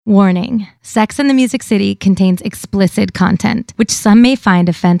Warning, Sex and the Music City contains explicit content, which some may find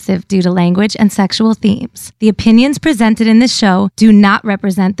offensive due to language and sexual themes. The opinions presented in this show do not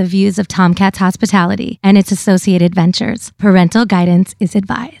represent the views of Tomcats Hospitality and its associated ventures. Parental guidance is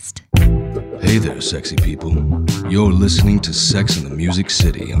advised. Hey there, sexy people. You're listening to Sex and the Music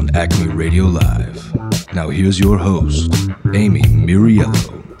City on Acme Radio Live. Now here's your host, Amy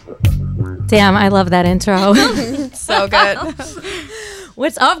Miriello. Damn, I love that intro. So good.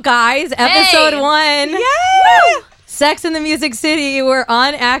 What's up, guys? Episode 1. Yay! Woo! Sex and the Music City. We're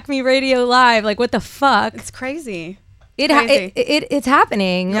on Acme Radio Live. Like, what the fuck? It's crazy. It's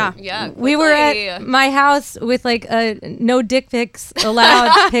happening. Yeah. We were at my house with like a no dick pics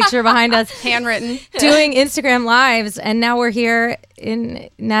allowed picture behind us. Handwritten. Doing Instagram lives. And now we're here in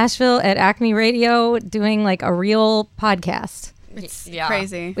Nashville at Acme Radio doing like a real podcast. It's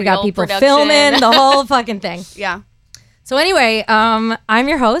crazy. We got people filming the whole fucking thing. Yeah. So anyway, I'm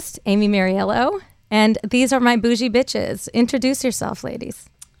your host, Amy Miriello, and these are my bougie bitches. Introduce yourself, ladies.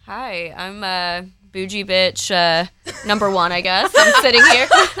 Hi, I'm bougie bitch number 1, I guess. I'm sitting here.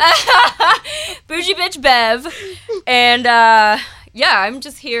 Bougie bitch Bev. And I'm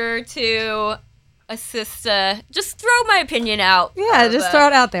just here to assist, just throw my opinion out. Yeah, just throw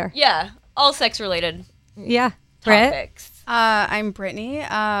it out there. Yeah, all sex related Britt? topics. I'm Brittany.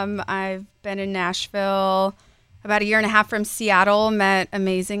 I've been in Nashville about a year and a half from Seattle. Met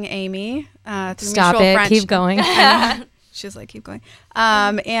amazing Amy. Through Stop mutual it. friend- Keep going. She's like, keep going.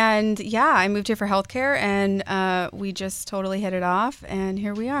 And yeah, I moved here for healthcare, and we just totally hit it off, and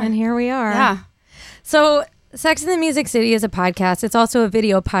here we are. Yeah. So Sex and the Music City is a podcast. It's also a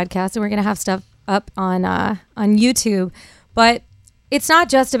video podcast, and we're going to have stuff up on YouTube. But it's not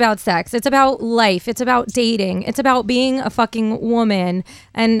just about sex. It's about life. It's about dating. It's about being a fucking woman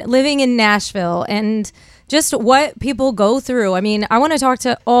and living in Nashville and just what people go through. I mean, I want to talk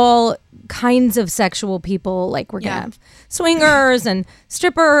to all kinds of sexual people. Like we're going to have swingers and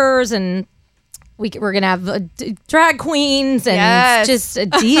strippers, and we're going to have drag queens and just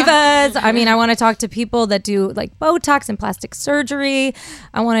divas. I mean, I want to talk to people that do like Botox and plastic surgery.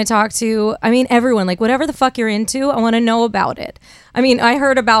 I want to talk to, everyone, like whatever the fuck you're into, I want to know about it. I mean, I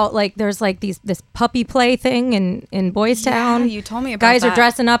heard about like, there's like this puppy play thing in Boys Town. Yeah, you told me about Guys that. are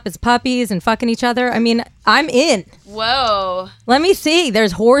dressing up as puppies and fucking each other. I mean, I'm in. Whoa. Let me see.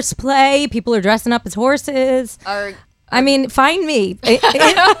 There's horse play. People are dressing up as horses. Find me.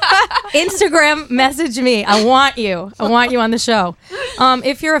 Instagram message me. I want you on the show.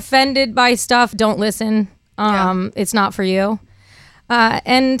 If you're offended by stuff, don't listen. It's not for you.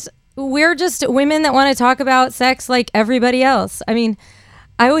 And we're just women that want to talk about sex like everybody else. I mean,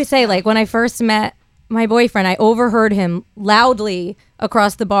 I always say, like, when I first met my boyfriend, I overheard him loudly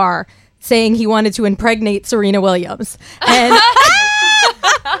across the bar saying he wanted to impregnate Serena Williams. And, and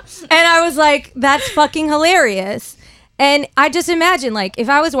I was like, that's fucking hilarious. And I just imagine, like, if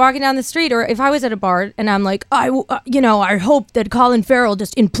I was walking down the street or if I was at a bar and I'm like, I hope that Colin Farrell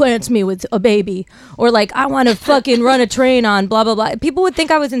just implants me with a baby, or like, I want to fucking run a train on blah, blah, blah. People would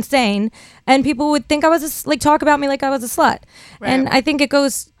think I was insane, and people would think I was talk about me like I was a slut. Right. And I think it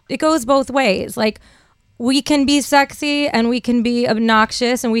goes both ways. Like, we can be sexy and we can be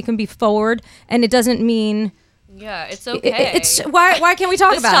obnoxious and we can be forward, and it doesn't mean... Yeah, it's okay. Why can't we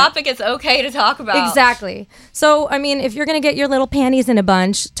talk about this topic? It's okay to talk about. Exactly. So, I mean, if you're gonna get your little panties in a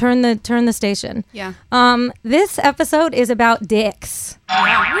bunch, turn the station. Yeah. This episode is about dicks.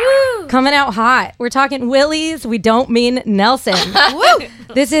 Woo! Coming out hot. We're talking Willies. We don't mean Nelson. Woo!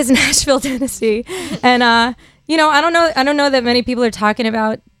 This is Nashville, Tennessee, and I don't know that many people are talking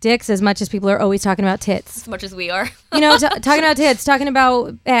about dicks as much as people are always talking about tits. As much as we are. Talking about tits, talking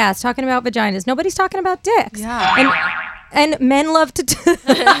about ass, talking about vaginas. Nobody's talking about dicks. Yeah. And men love to...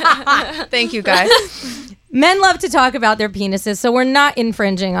 Thank you, guys. Men love to talk about their penises, so we're not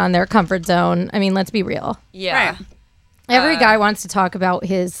infringing on their comfort zone. I mean, let's be real. Yeah. Right. Every guy wants to talk about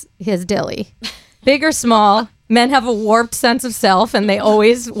his dilly. Big or small, men have a warped sense of self, and they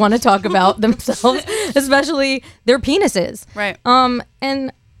always want to talk about themselves, especially their penises. Right.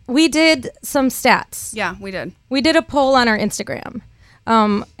 And we did some stats. Yeah, we did. We did a poll on our Instagram.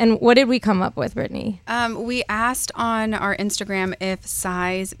 And what did we come up with, Brittany? We asked on our Instagram if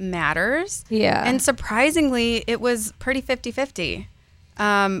size matters. Yeah. And surprisingly, it was pretty 50-50.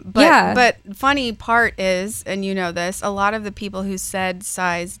 But funny part is, and you know this, a lot of the people who said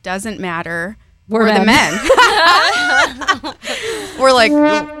size doesn't matter were the men. We're like,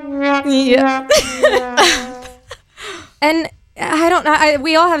 yeah. And I don't know.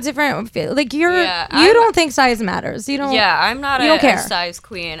 We all have different. Like you don't think size matters. You don't. Yeah, I'm not a size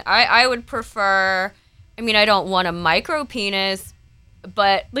queen. I would prefer. I mean, I don't want a micro penis,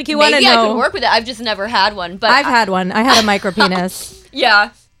 but like you want to maybe know. I could work with it. I've just never had one. But I've had one. I had a micro penis.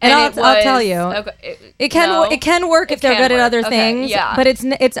 Yeah. And I'll tell you, okay, it can work if they're good at other things. Yeah. But it's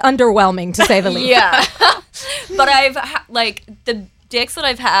underwhelming to say the least. Yeah. But I've like the dicks that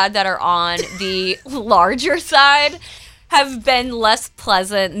I've had that are on the larger side have been less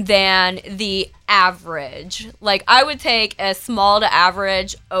pleasant than the average. Like I would take a small to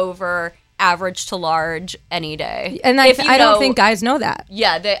average over average to large any day. And I don't think guys know that.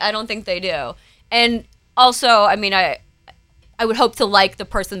 Yeah, I don't think they do. And also, I mean, I would hope to like the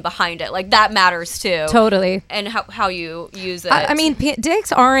person behind it. Like that matters too. Totally. And how you use it. I mean,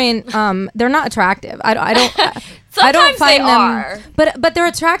 dicks aren't. They're not attractive. I don't. Sometimes I don't find they them. are. But they're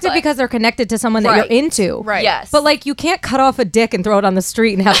attractive because they're connected to someone that you're into. Right. Yes. But like, you can't cut off a dick and throw it on the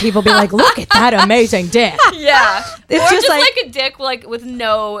street and have people be like, "Look at that amazing dick." Yeah. It's or just like a dick like with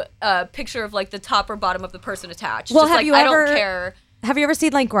no picture of like the top or bottom of the person attached. Well, just, have like, you I ever? don't care. Have you ever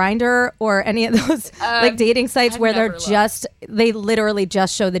seen like Grindr or any of those like dating sites where they're they literally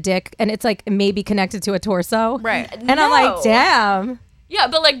just show the dick and it's like maybe connected to a torso? Right. And I'm like, damn. Yeah,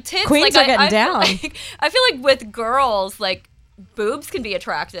 but like tits, Queens like, are getting down. I feel like with girls, like boobs can be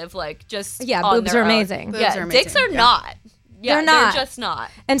attractive, like just on boobs their are own. amazing. Boobs Yeah, are dicks amazing, are yeah. not. Yeah, They're not. They're just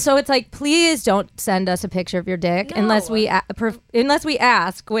not. And so it's like, please don't send us a picture of your dick unless we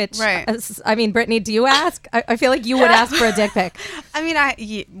ask. Which, Right. I mean, Brittany, do you ask? I feel like you would ask for a dick pic. I mean,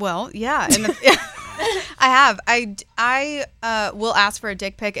 yeah. I have. I will ask for a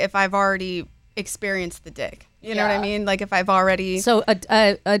dick pic if I've already experienced the dick. You know what I mean? Like if I've already So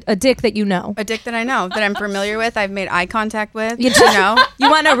a dick that you know, a dick that I know, that I'm familiar with, I've made eye contact with. you know, you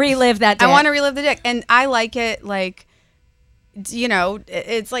want to relive that dick. I want to relive the dick, and I like it. Like, you know,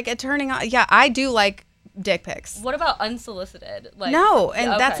 it's like a turning on. Yeah, I do like dick pics. What about unsolicited? Like No, and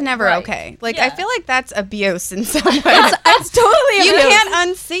okay, that's never right. okay. Like Yeah. I feel like that's abuse in some way. It's totally You abuse. can't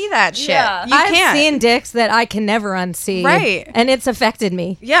unsee that shit. Yeah. You I've can't. seen dicks that I can never unsee. Right. And it's affected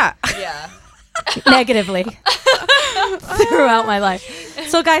me Yeah. Yeah. negatively throughout my life.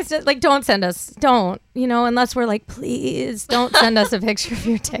 So guys, like, don't send us, unless we're like, please don't send us a picture of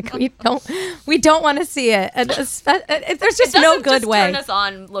your dick. We don't want to see it. And there's just no good just way. Turn us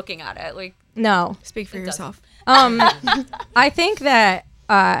on looking at it. Like No. Speak for yourself. I think that,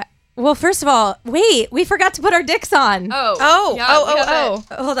 well, first of all, wait, we forgot to put our dicks on. Oh.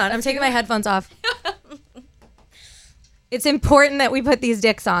 Hold on. I'm taking my headphones off. It's important that we put these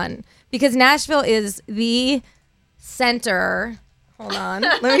dicks on because Nashville is the center. Hold on.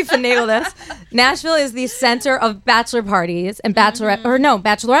 Let me finagle this. Nashville is the center of bachelor parties and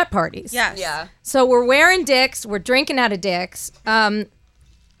bachelorette parties. Yes. Yeah. So we're wearing dicks. We're drinking out of dicks.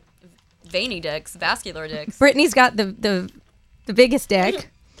 Veiny dicks, vascular dicks. Brittany's got the biggest dick.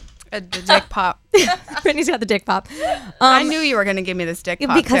 The dick pop. Brittany's got the dick pop. I knew you were going to give me this dick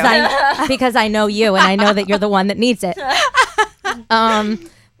pop because I know you and I know that you're the one that needs it.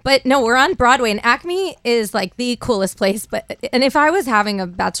 But no, we're on Broadway and Acme is like the coolest place. And if I was having a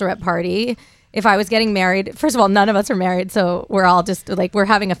bachelorette party, if I was getting married, first of all, none of us are married, so we're all just like we're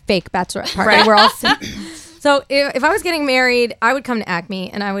having a fake bachelorette party. Right. We're all so if I was getting married, I would come to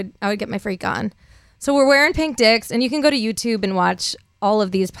Acme and I would get my freak on. So we're wearing pink dicks, and you can go to YouTube and watch all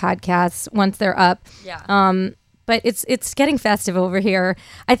of these podcasts once they're up. Yeah. But it's getting festive over here.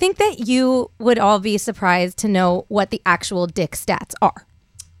 I think that you would all be surprised to know what the actual dick stats are.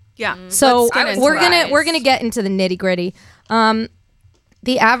 Yeah. So Let's get into we're it. gonna get into the nitty gritty.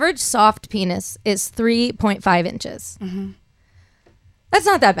 The average soft penis is 3.5 inches. Mm-hmm. That's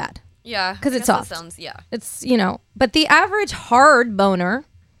not that bad. Yeah. 'Cause I it's guess that soft. Sounds, yeah. It's but the average hard boner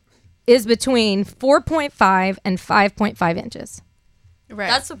is between 4.5 and 5.5 inches, Right.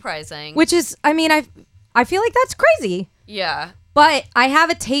 That's surprising. which is, I mean, I feel like that's crazy. yeah. But I have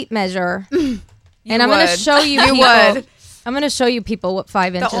a tape measure, and I'm going to would. show you. You people, would. I'm going to show you people what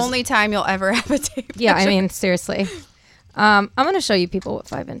 5 inches. the only time you'll ever have a tape. Yeah, I mean, seriously. I'm going to show you people what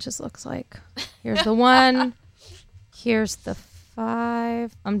 5 inches looks like. Here's the 1. Here's the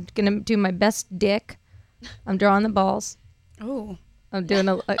 5. I'm going to do my best dick. I'm drawing the balls. Oh. I'm doing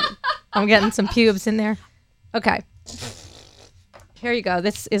I'm getting some pubes in there. Okay. Here you go.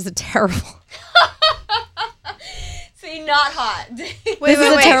 This is a terrible. See, not hot. Wait, is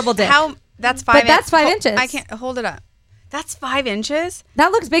a terrible dick. That's 5 But that's 5 Hold- inches. I can't hold it up. That's 5 inches?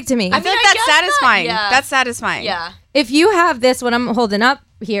 That looks big to me. I feel like I that's guess not. satisfying. Yeah. That's satisfying. yeah. If you have this, what I'm holding up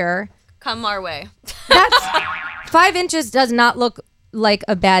here, Come our way. that's 5 inches does not look like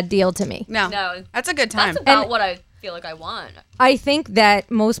a bad deal to me. No. No. That's a good time. That's about And- what I feel like I want. I think that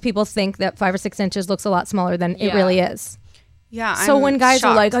most people think that 5 or 6 inches looks a lot smaller than it Yeah. really is. Yeah. So I'm when guys are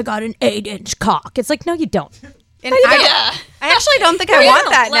shocked. like, I got an 8-inch cock, it's like, no, you don't. And I actually don't think I want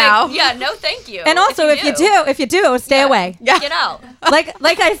that now. Yeah, no, thank you. And also, if you do, stay away. Yeah. Get out.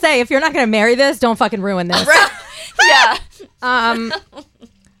 Like I say, if you're not going to marry this, don't fucking ruin this. Yeah.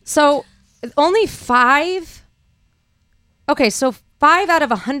 So only 5. Okay, so 5 out of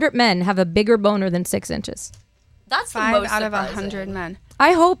 100 men have a bigger boner than 6 inches. That's 5 the most out of surprising. 100 men.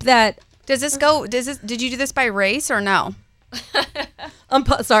 I hope that. Did you do this by race or no?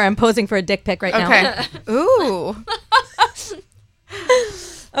 Sorry, I'm posing for a dick pic right now. Okay. Ooh.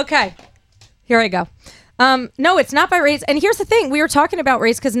 Okay. Here I go. No, it's not by race. And here's the thing. We were talking about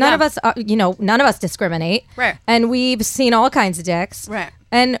race because none of us, none of us discriminate. Right. And we've seen all kinds of dicks. Right.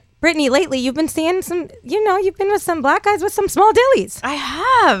 And Brittany, lately you've been seeing some, you've been with some black guys with some small dillies. I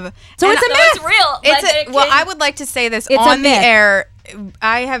have. So it's a myth. It's real. Well, I would like to say this It's on a the myth. air.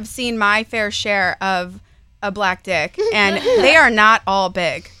 I have seen my fair share of a black dick, and they are not all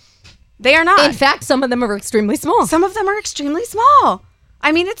big. They are not. In fact, some of them are extremely small. Some of them are extremely small.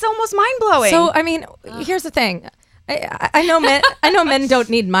 I mean, it's almost mind-blowing. So, I mean, here's the thing. I know men don't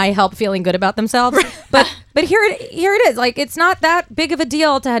need my help feeling good about themselves, but here it is. Like, it's not that big of a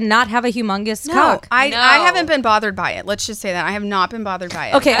deal to not have a humongous cock. I haven't been bothered by it. Let's just say that I have not been bothered by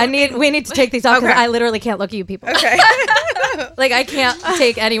it. Okay, we need to take these off because Okay. I literally can't look at you people. Okay. Like, I can't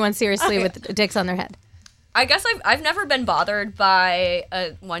take anyone seriously with dicks on their head. I guess I've never been bothered by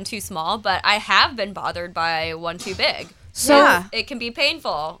a one too small, but I have been bothered by one too big. So Yeah. It can be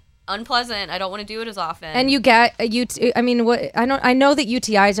painful, unpleasant. I don't want to do it as often. and you get I mean, what I know that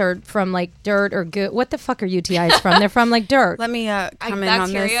UTIs are from like dirt or goo. What the fuck are UTIs from? They're from like dirt. Let me come in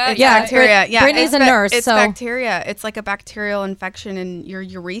on this. Bacteria? It's Yeah, bacteria. Yeah, Brittany's a nurse, It's so- bacteria. It's like a bacterial infection in your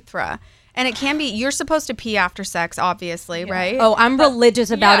urethra. And it can be, you're supposed to pee after sex, obviously, right? Oh, I'm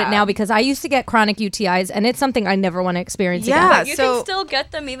religious about it yeah. now because I used to get chronic UTIs, and it's something I never want to experience Yeah. again. But you so- can still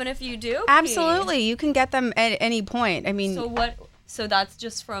get them even if you do pee. Absolutely. You can get them at any point. I mean, So that's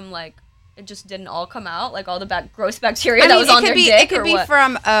just from like it just didn't all come out, like all the gross bacteria I that mean, was on it their could be dick, it could or be what?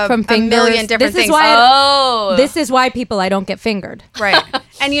 from From a fingers. million different This is things. why Oh, This is why people I don't get fingered. Right.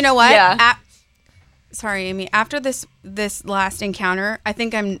 And you know what? Yeah. Sorry, Amy. After this last encounter, I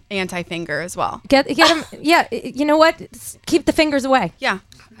think I'm anti-finger as well. Get them. Yeah, you know what? Keep the fingers away. Yeah.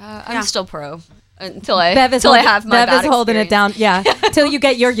 I'm still pro until I Bev is have my bad holding it experience. down. Yeah, till you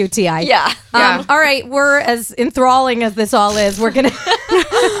get your UTI. Yeah. Yeah. All right, we're as enthralling as this all is. We're gonna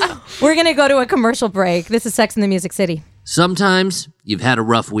go to a commercial break. This is Sex in the Music City. Sometimes you've had a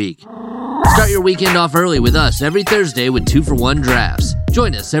rough week. Start your weekend off early with us every Thursday with 2-for-1 drafts.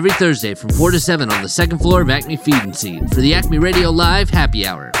 Join us every Thursday from 4 to 7 on the second floor of Acme Feed and Seed for the Acme Radio Live Happy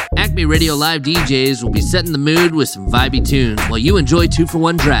Hour. Acme Radio Live DJs will be setting the mood with some vibey tunes while you enjoy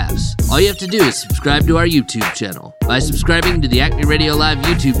 2-for-1 drafts. All you have to do is subscribe to our YouTube channel. By subscribing to the Acme Radio Live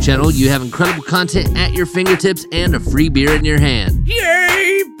YouTube channel, you have incredible content at your fingertips and a free beer in your hand.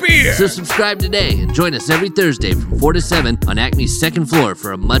 Yay, beer! So subscribe today and join us every Thursday from 4 to 7 on Acme's second floor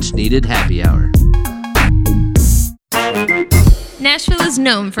for a much-needed happy hour. Nashville is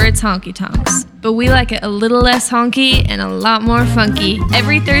known for its honky tonks, but we like it a little less honky and a lot more funky.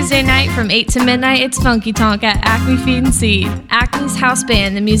 Every Thursday night from 8 to midnight, it's Funky Tonk at Acme Feed and Seed. Acme's house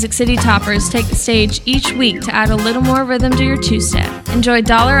band, the Music City Toppers, take the stage each week to add a little more rhythm to your two-step. Enjoy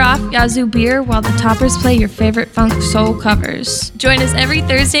 $1 off Yazoo beer while the Toppers play your favorite funk soul covers. Join us every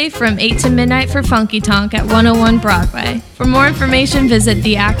Thursday from 8 to midnight for Funky Tonk at 101 Broadway. For more information, visit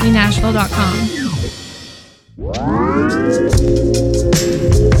theacmenashville.com.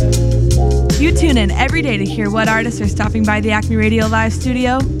 You tune in every day to hear what artists are stopping by the Acme Radio Live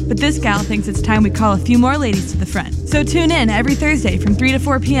studio, but this gal thinks it's time we call a few more ladies to the front. So tune in every Thursday from 3 to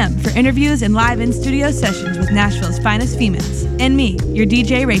 4 p.m. for interviews and live in-studio sessions with Nashville's finest females. And me, your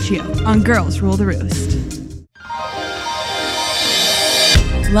DJ Ratio, on Girls Rule the Roost.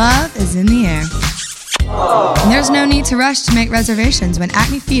 Love is in the air. And there's no need to rush to make reservations when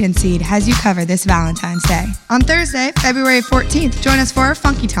Acme Feed and Seed has you covered this Valentine's Day. On Thursday, February 14th, join us for our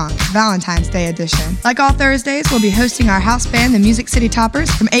Funky Tonk Valentine's Day edition. Like all Thursdays, we'll be hosting our house band, the Music City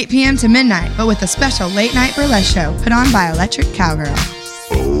Toppers, from 8 p.m. to midnight, but with a special late-night burlesque show put on by Electric Cowgirl.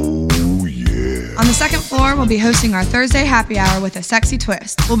 On the second floor, we'll be hosting our Thursday happy hour with a sexy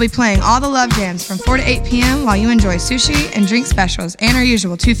twist. We'll be playing all the love jams from 4 to 8 p.m. while you enjoy sushi and drink specials and our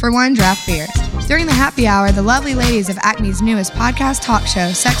usual 2-for-1 draft beers. During the happy hour, the lovely ladies of Acme's newest podcast talk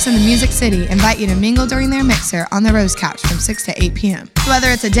show, Sex in the Music City, invite you to mingle during their mixer on the Rose Couch from 6 to 8 p.m. So whether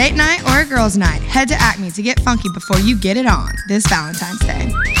it's a date night or a girls' night, head to Acme to get funky before you get it on this Valentine's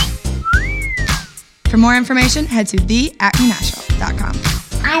Day. For more information, head to theacmenashville.com.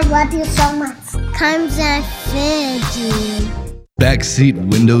 I love you so much. Comes and feed you. Backseat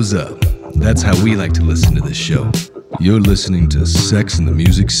windows up. That's how we like to listen to this show. You're listening to Sex in the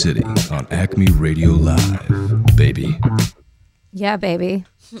Music City on Acme Radio Live, baby. Yeah, baby.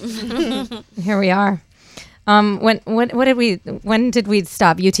 Here we are. When did we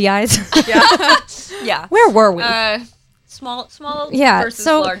stop? UTIs? Yeah. Where were we? Small versus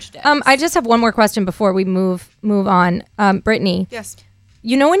large dicks. I just have one more question before we move on. Brittany. Yes.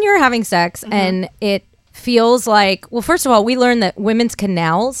 You know when you're having sex and it feels like, well, first of all, we learned that women's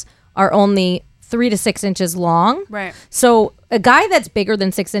canals are only 3 to 6 inches long. Right. So a guy that's bigger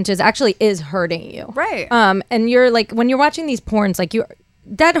than 6 inches actually is hurting you. Right. And you're like, when you're watching these porns, like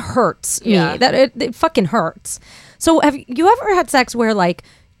that hurts me. That it fucking hurts. So have you ever had sex where like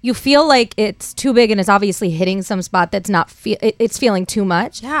you feel like it's too big and it's obviously hitting some spot that's not it's feeling too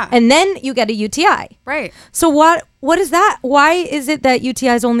much? Yeah. And then you get a UTI. Right. So what is that? Why is it that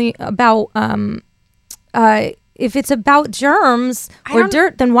UTI is only about if it's about germs or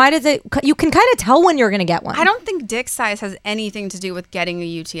dirt, then why does it? You can kind of tell when you're going to get one. I don't think dick size has anything to do with getting a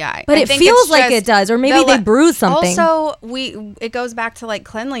UTI. But it feels like it does, or maybe they bruise something. Also, it goes back to like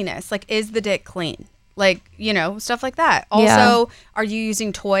cleanliness. Like, is the dick clean? Like, stuff like that. Also, are you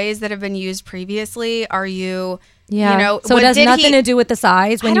using toys that have been used previously? Are you... Yeah. So it has nothing to do with the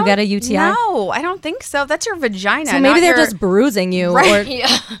size when you get a UTI? No, I don't think so. That's your vagina. So maybe they're just bruising you. Right.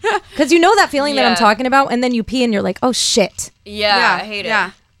 Because you know that feeling that I'm talking about, and then you pee and you're like, oh, shit. Yeah, I hate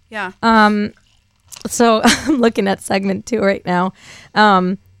it. Yeah. So I'm looking at segment 2 right now,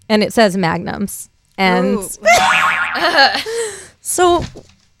 and it says magnums. And so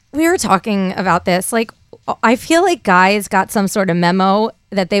we were talking about this. Like, I feel like guys got some sort of memo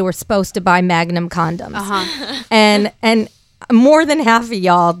that they were supposed to buy Magnum condoms. And more than half of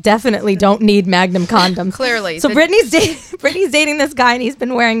y'all definitely don't need Magnum condoms. Clearly. So Brittany's dating this guy and he's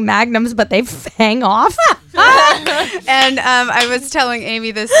been wearing Magnums, but they hang off. And I was telling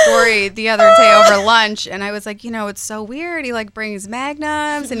Amy this story the other day over lunch, and I was like, it's so weird. He like brings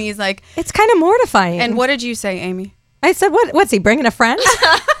Magnums, and he's like, it's kind of mortifying. And what did you say, Amy? I said, what's he bringing a friend?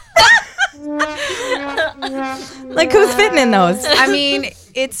 Like, who's fitting in those? I mean,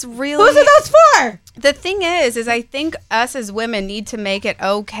 it's really... Who's are those for? The thing is I think us as women need to make it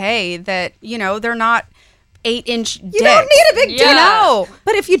okay that, they're not 8-inch dicks. You don't need a big dick. No.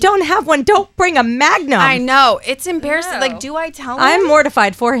 But if you don't have one, don't bring a Magnum. I know. It's embarrassing. Like, do I tell him? I'm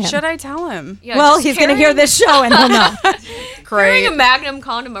mortified for him. Should I tell him? Yeah, well, he's going to hear this show and he'll know. Carrying a Magnum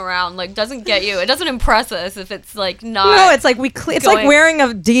condom around doesn't get you. It doesn't impress us if it's not. No, it's like it's like wearing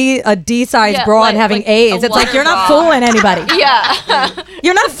a D size bra and having AIDS. It's like you're not fooling anybody. Yeah,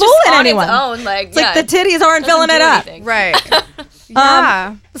 you're not fooling anyone. It's like the titties aren't filling it up. Right.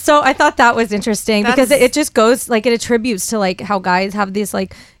 Yeah. So I thought that was interesting because it just goes it attributes to how guys have these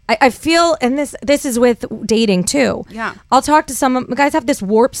I feel, and this is with dating too. Yeah. I'll talk to guys have this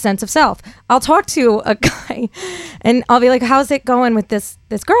warped sense of self. I'll talk to a guy and I'll be like, how's it going with this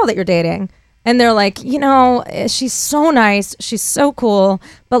girl that you're dating? And they're like, she's so nice. She's so cool.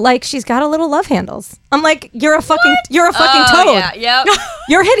 But she's got a little love handles. I'm like, you're a fucking toad. Yeah, yep.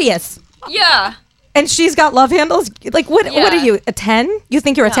 You're hideous. Yeah. And she's got love handles. What are you, a 10? You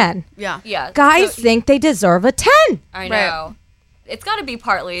think you're a 10? Yeah. Yeah. Guys think they deserve a 10. I know. Right. It's got to be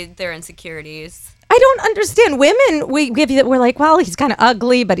partly their insecurities. I don't understand. Women, we're like, well, he's kind of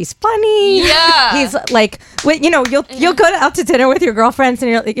ugly, but he's funny. Yeah. He's like, you'll go out to dinner with your girlfriends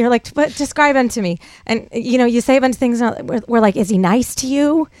and you're like, but describe him to me. And, you say a bunch of things. We're like, is he nice to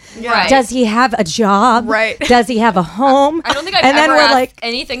you? Right. Does he have a job? Right. Does he have a home? I don't think I've ever asked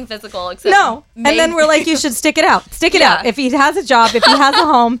anything physical except no. And then we're like, you should stick it out. Stick it out. If he has a job, if he has a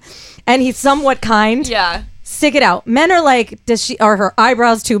home, and he's somewhat kind. Yeah. Stick it out. Men are like, are her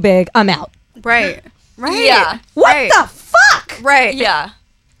eyebrows too big? I'm out. Right. Right. Yeah. What the fuck? Right. Yeah.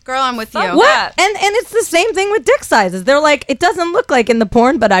 Girl, I'm with you. What? And it's the same thing with dick sizes. They're like, it doesn't look like in the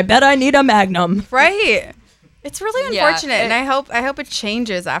porn, but I bet I need a Magnum. Right. It's really unfortunate, and I hope it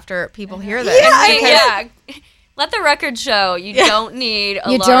changes after people hear this. Yeah. Let the record show you don't need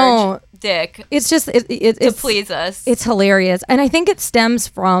a large dick. It's just to please us. It's hilarious, and I think it stems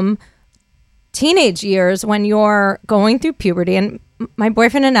from teenage years when you're going through puberty. And my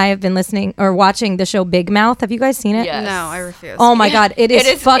boyfriend and I have been listening or watching the show Big Mouth. Have you guys seen it? Yes. No, I refuse. Oh my god, it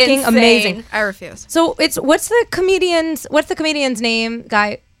is fucking insane. Amazing. I refuse. So what's the comedian's name,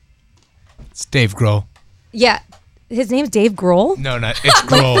 guy? It's Dave Grohl. Yeah. His name's Dave Grohl? No, it's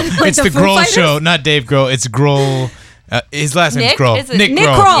Grohl. It's the Grohl show, not Dave Grohl. It's Grohl. His last name's Grohl. Nick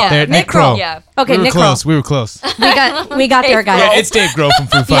Grohl. Yeah. Nick Grohl. Yeah. Okay, we were close. We got there, guys. Yeah, it's Dave Grohl from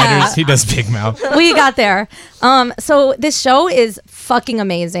Foo Fighters. He does Big Mouth. We got there. So this show is fucking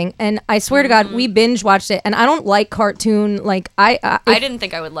amazing. And I swear to God, we binge watched it. And I don't like cartoon. Like I didn't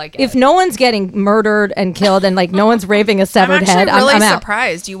think I would like it. If no one's getting murdered and killed and like no one's raving a severed head, I'm really out.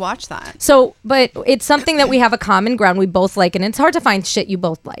 surprised you watched that. So, but it's something that we have a common ground. We both like, and it's hard to find shit you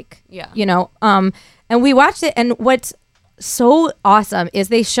both like. Yeah. You know. And we watched it, and what's so awesome is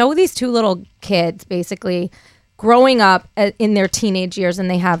they show these two little kids basically growing up in their teenage years, and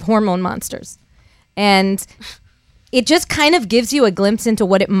they have hormone monsters, and it just kind of gives you a glimpse into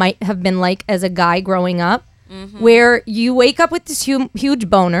what it might have been like as a guy growing up, where you wake up with this huge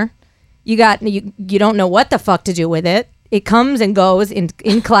boner, you don't know what the fuck to do with it. It comes and goes in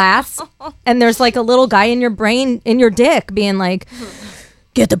class, and there's like a little guy in your brain, in your dick, being like,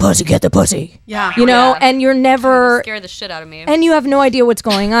 get the pussy. Yeah. You know, and you're never scare the shit out of me. And you have no idea what's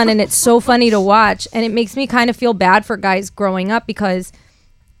going on, and it's so funny to watch, and it makes me kind of feel bad for guys growing up because,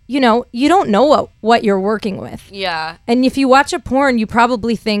 you know, you don't know what you're working with. Yeah. And if you watch a porn, you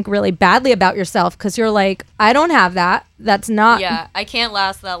probably think really badly about yourself because you're like, I don't have that. That's not. Yeah, I can't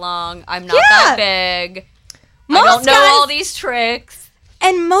last that long. I'm not that big. Most I don't know guys, all these tricks.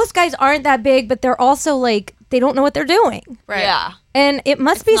 And most guys aren't that big, but they're also like, they don't know what they're doing. Right. Yeah. And it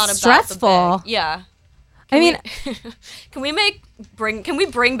must be stressful. Yeah. Can we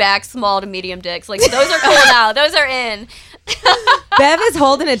bring back small to medium dicks? Like, those are cool now. Those are in. Bev is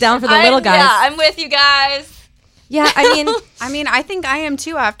holding it down for the little guys. Yeah, I'm with you guys. Yeah, I mean, I think I am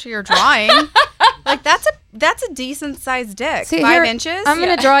too after your drawing. Like that's a decent sized dick. See, 5 inches. I'm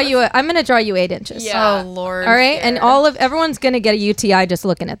gonna draw you. I'm gonna draw you 8 inches. Yeah. Oh Lord. All right, and everyone's gonna get a UTI just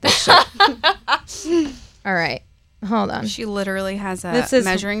looking at this shit. All right, hold on. She literally has a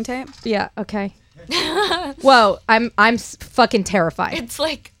measuring tape. Yeah. Okay. Whoa, I'm fucking terrified. It's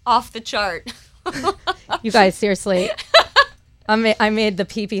like off the chart. You guys, seriously, I made the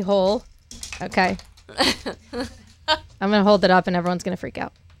pee-pee hole. Okay. I'm gonna hold it up, and everyone's gonna freak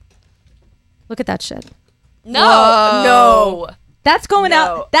out. Look at that shit. No. That's going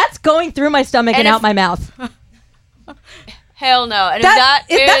out. That's going through my stomach and out my mouth. Hell no. And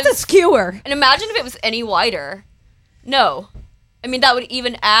that's a skewer. And imagine if it was any wider. No. I mean, that would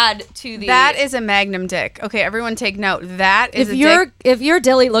even add to the... That is a Magnum dick. Okay, everyone take note. That is if your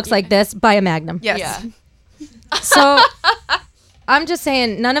dilly looks like this, buy a Magnum. Yes. Yeah. So, I'm just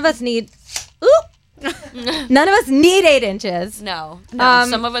saying, none of us need... None of us need 8 inches. No.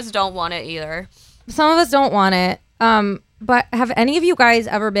 Some of us don't want it either. Some of us don't want it. But have any of you guys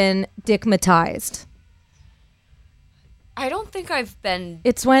ever been I don't think I've been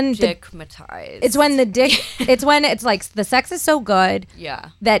it's when dickmatized. It's when the dick it's when it's like the sex is so good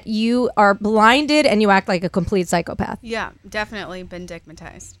that you are blinded and you act like a complete psychopath. Yeah, definitely been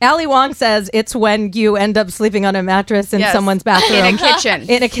dickmatized. Ali Wong says it's when you end up sleeping on a mattress in someone's bathroom. In a kitchen.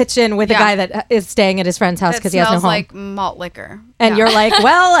 In a kitchen with a guy that is staying at his friend's house because he has no home. Like malt liquor. And you're like,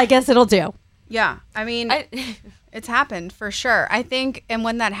 well, I guess it'll do. Yeah. I mean, it's happened for sure. I think, and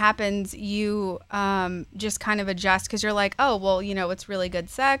when that happens, you just kind of adjust because you're like, oh, well, you know, it's really good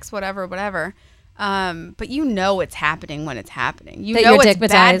sex, whatever. But you know it's happening when it's happening. You know it's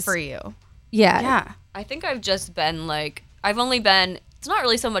bad for you. Yeah. Yeah. I think I've just been like, it's not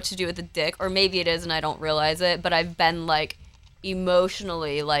really so much to do with the dick, or maybe it is and I don't realize it, but I've been like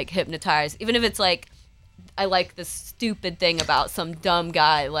emotionally like hypnotized. Even if it's like, I like this stupid thing about some dumb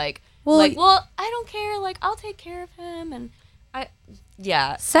guy, like, well, I don't care. Like, I'll take care of him. And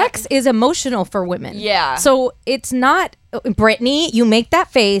sex is emotional for women. Yeah. So it's not, Brittany, you make that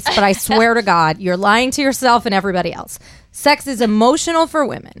face, but I swear to God, you're lying to yourself and everybody else. Sex is emotional for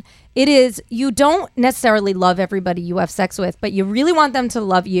women. It is, you don't necessarily love everybody you have sex with, but you really want them to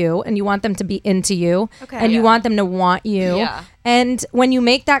love you and you want them to be into you. Okay. And you want them to want you. Yeah. And when you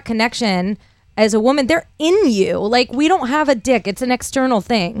make that connection, as a woman, they're in you. Like, we don't have a dick. It's an external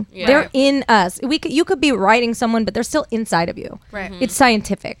thing. Yeah. They're in us. You could be riding someone, but they're still inside of you. Right. It's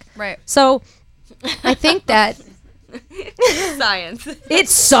scientific. Right. So I think that science.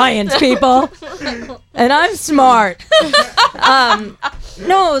 It's science, people. And I'm smart.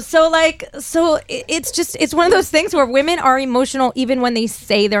 It's one of those things where women are emotional even when they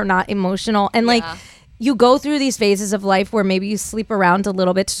say they're not emotional. And like, you go through these phases of life where maybe you sleep around a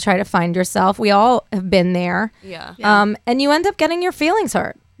little bit to try to find yourself. We all have been there. Yeah. And you end up getting your feelings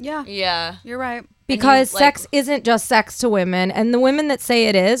hurt. Yeah. Yeah. You're right. Because sex isn't just sex to women. And the women that say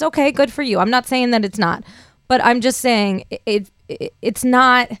it is, okay, good for you. I'm not saying that it's not. But I'm just saying it's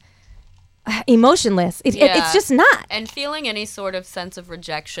not emotionless. It's just not. And feeling any sort of sense of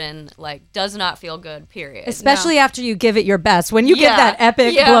rejection, like, does not feel good, period. Especially after you give it your best. When you get that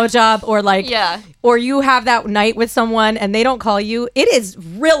epic blowjob or or you have that night with someone and they don't call you, it is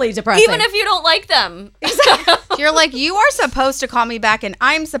really depressing. Even if you don't like them. You're like, you are supposed to call me back and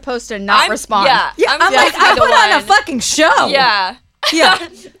I'm supposed to not respond. I'm like, I put on a fucking show. Yeah. Yeah.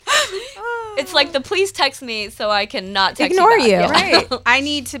 It's like the please text me so I can not text ignore you. Back. Right. I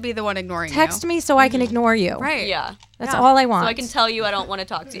need to be the one ignoring Text me so I can ignore you. Right. Yeah. That's all I want. So I can tell you I don't want to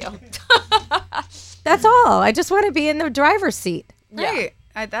talk to you. That's all. I just want to be in the driver's seat. Right.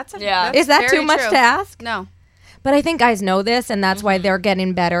 That's Is that too much to ask? No. But I think guys know this, and that's why they're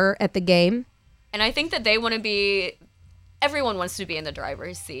getting better at the game. And I think that they want to be... Everyone wants to be in the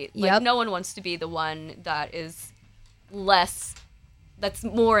driver's seat. Like, no one wants to be the one that is less... That's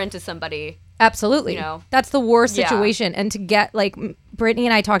more into somebody. Absolutely. You know? That's the worst situation. And to get, like, Brittany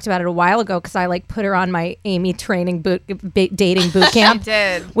and I talked about it a while ago because I, like, put her on my Amy training dating boot camp. I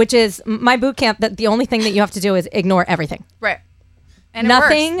did. Which is my boot camp that the only thing that you have to do is ignore everything. Right. And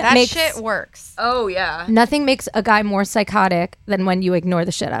nothing it works. makes shit works. Oh, yeah. Nothing makes a guy more psychotic than when you ignore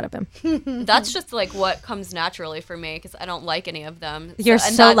the shit out of him. That's just, like, what comes naturally for me because I don't like any of them. You're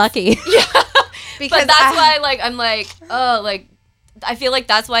so lucky. Yeah. But that's why, like, I'm like, oh, like, I feel like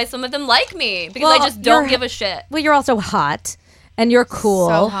that's why some of them like me because I just don't give a shit. Well, you're also hot and you're cool.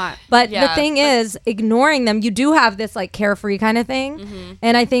 So hot. But the thing is, ignoring them, you do have this like carefree kind of thing.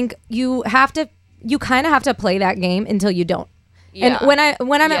 And I think you kind of have to play that game until you don't. Yeah. And when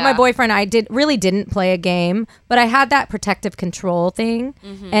I met my boyfriend, I didn't play a game, but I had that protective control thing,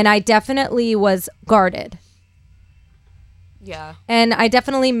 and I definitely was guarded. Yeah. And I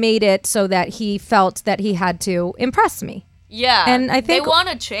definitely made it so that he felt that he had to impress me. Yeah. And I think they want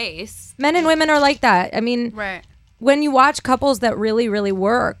to chase. Men and women are like that. I mean, when you watch couples that really, really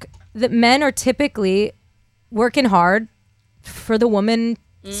work, that men are typically working hard for the woman's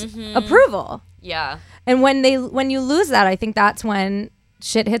approval. Yeah. And when you lose that, I think that's when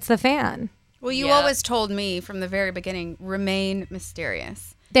shit hits the fan. Well, you always told me from the very beginning, remain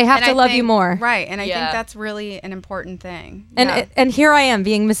mysterious. They have to love you more. Right. And I think that's really an important thing. And here I am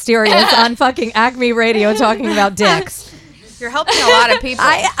being mysterious on fucking Acme Radio talking about dicks. You're helping a lot of people.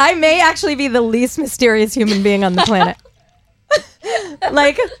 I may actually be the least mysterious human being on the planet.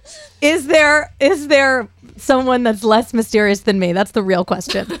 Like, is there someone that's less mysterious than me? That's the real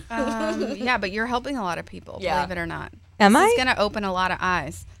question. Yeah, but you're helping a lot of people, believe it or not. Am I? This is going to open a lot of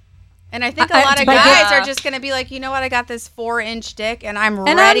eyes. And I think a lot of guys are just going to be like, you know what? I got this 4-inch dick and I'm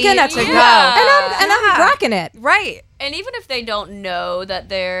ready to go. And I'm rocking it. Right. And even if they don't know that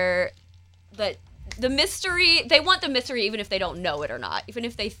the mystery, they want the mystery even if they don't know it or not. Even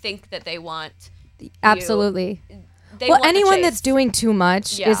if they think that they want Absolutely. Well, anyone that's doing too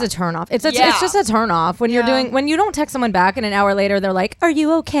much is a turnoff. It's just a turnoff when you're when you don't text someone back and an hour later they're like, "Are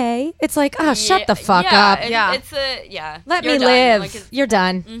you okay?" It's like, "Oh, shut the fuck up." Let me live. Like you're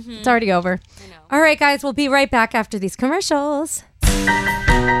done. It's already over. I know. All right, guys, we'll be right back after these commercials.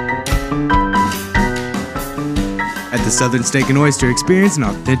 At the Southern Steak and Oyster, experience an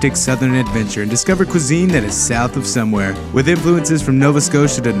authentic Southern adventure and discover cuisine that is south of somewhere. With influences from Nova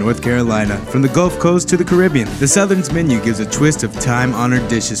Scotia to North Carolina, from the Gulf Coast to the Caribbean, the Southern's menu gives a twist of time-honored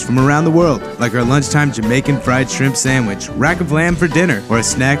dishes from around the world, like our lunchtime Jamaican fried shrimp sandwich, rack of lamb for dinner, or a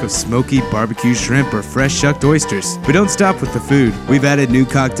snack of smoky barbecue shrimp or fresh shucked oysters. We don't stop with the food. We've added new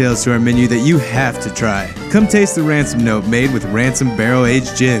cocktails to our menu that you have to try. Come taste the Ransom Note made with Ransom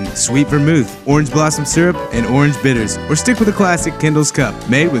barrel-aged gin, sweet vermouth, orange blossom syrup, and orange bitters. Or stick with the classic Kendall's Cup,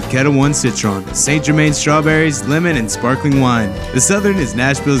 made with Ketel One Citron, St. Germain strawberries, lemon, and sparkling wine. The Southern is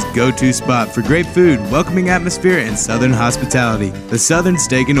Nashville's go-to spot for great food, welcoming atmosphere, and Southern hospitality. The Southern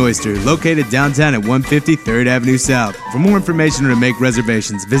Steak and Oyster, located downtown at 150 3rd Avenue South. For more information or to make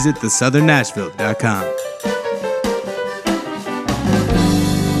reservations, visit thesouthernnashville.com.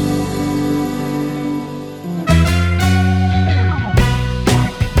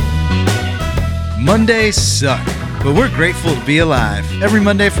 Mondays suck, but we're grateful to be alive. Every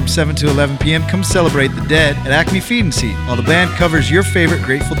Monday from 7 to 11 p.m., come celebrate the Dead at Acme Feed and Seed, while the band covers your favorite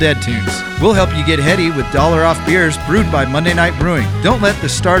Grateful Dead tunes. We'll help you get heady with $off beers brewed by Monday Night Brewing. Don't let the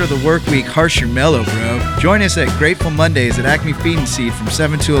start of the work week harsh your mellow, bro. Join us at Grateful Mondays at Acme Feed and Seed from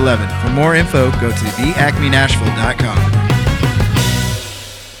 7 to 11. For more info, go to theacmenashville.com.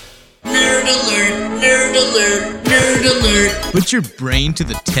 Nerd alert, nerd alert, nerd alert. alert! Put your brain to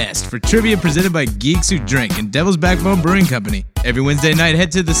the test for trivia presented by Geeks Who Drink and Devil's Backbone Brewing Company. Every Wednesday night,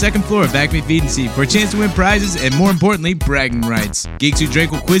 head to the second floor of Acme Feed and Seed for a chance to win prizes and, more importantly, bragging rights. Geeks Who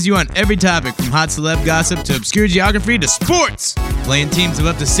Drink will quiz you on every topic from hot celeb gossip to obscure geography to sports. Play in teams of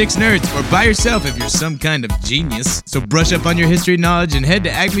up to 6 nerds or by yourself if you're some kind of genius. So brush up on your history knowledge and head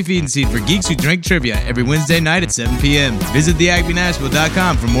to Acme Feed and Seed for Geeks Who Drink trivia every Wednesday night at 7 p.m. Visit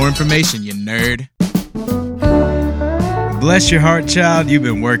theacmenashville.com for more information, you nerd. Bless your heart, child, you've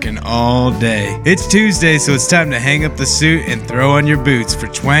been working all day. It's Tuesday, so it's time to hang up the suit and throw on your boots for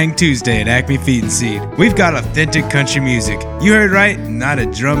Twang Tuesday at Acme Feed and Seed. We've got authentic country music. You heard right, not a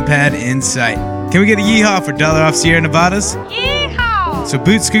drum pad in sight. Can we get a yeehaw for $1 off Sierra Nevadas? Yeehaw! So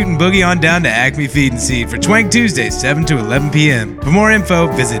boot, scoot, and boogie on down to Acme Feed and Seed for Twang Tuesday, 7 to 11 p.m. For more info,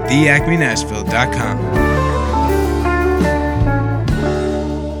 visit theacmenashville.com.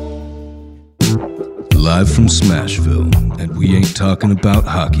 Live from Smashville, and we ain't talking about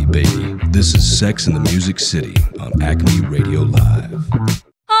hockey, baby. This is Sex in the Music City on Acme Radio Live.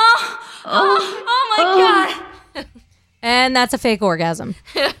 Oh my God. And that's a fake orgasm.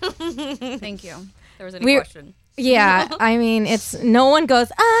 Thank you. There was any question. Yeah, I mean, it's no one goes,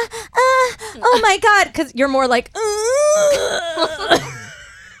 oh my God, because you're more like,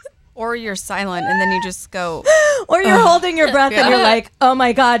 Or you're silent and then you just go. Or you're holding your breath and you're like, oh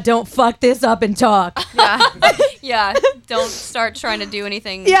my God, don't fuck this up and talk. Yeah. Yeah. Don't start trying to do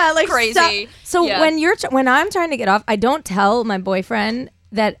anything crazy. Stop. So when I'm trying to get off, I don't tell my boyfriend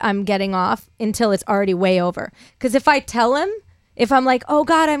that I'm getting off until it's already way over. Because if I tell him, if I'm like, oh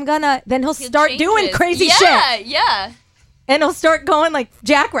God, then he'll start doing crazy shit. Yeah, yeah. And he'll start going like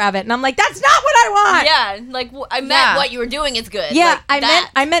Jackrabbit, and I'm like, "That's not what I want." Yeah, like I meant what you were doing is good. Yeah, like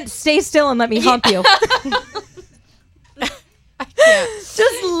I meant stay still and let me hump you.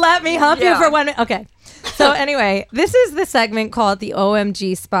 Just let me hump you for 1 minute. Okay. So anyway, this is the segment called the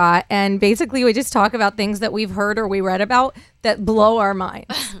OMG Spot, and basically we just talk about things that we've heard or we read about that blow our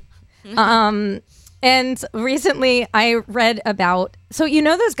minds. And recently I read about, so you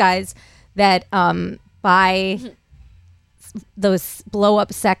know those guys that buy those blow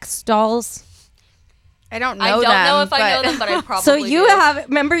up sex dolls? I don't know if I know them, but I probably So you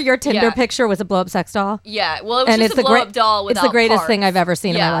remember your Tinder picture was a blow up sex doll? Yeah, well, it was just a blow up doll without It's the greatest parts. thing I've ever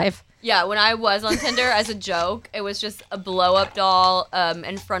seen in my life. Yeah, when I was on Tinder as a joke, it was just a blow up doll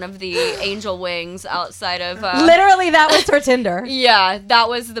in front of the angel wings outside of. Literally, that was her Tinder. Yeah, that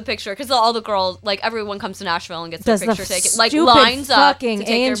was the picture because all the girls, like everyone comes to Nashville and gets their picture taken, like lines up to take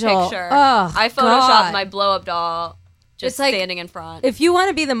their picture. Oh, I photoshopped my blow up doll just like, standing in front. If you want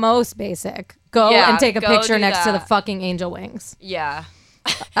to be the most basic, go and take a picture next to the fucking angel wings. Yeah.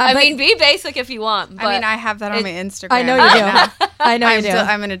 I mean, be basic if you want. But I mean, I have that on my Instagram. I know you do. I know you do.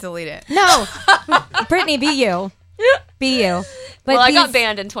 I'm going to delete it. No. Brittany, be you. Be you. But I got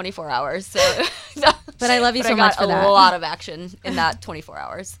banned in 24 hours. So. But I love you so much for that. I got a lot of action in that 24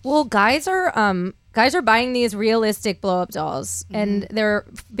 hours. Well, guys are buying these realistic blow-up dolls. Mm-hmm. And they're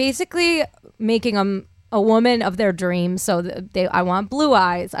basically making them a woman of their dreams. So I want blue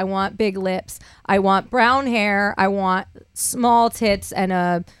eyes. I want big lips. I want brown hair. I want small tits and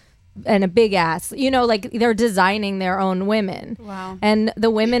a big ass. You know, like they're designing their own women. Wow. And the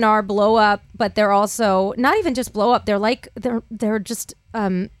women are blow up, but they're also not even just blow up. They're like they're just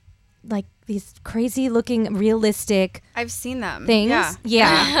like these crazy looking realistic. I've seen them. Things.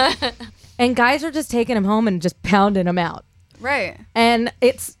 Yeah. And guys are just taking them home and just pounding them out. Right. And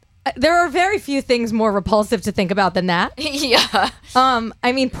there are very few things more repulsive to think about than that. Yeah.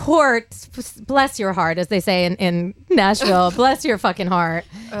 I mean, bless your heart, as they say in Nashville. Bless your fucking heart.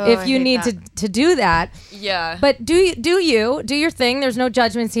 If you need to do that. Yeah. But do your thing. There's no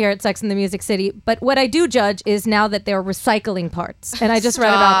judgments here at Sex in the Music City. But what I do judge is now that they're recycling parts. And I just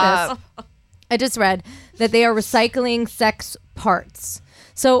read about this. I just read that they are recycling sex parts.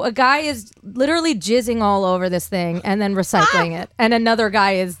 So a guy is literally jizzing all over this thing and then recycling it. And another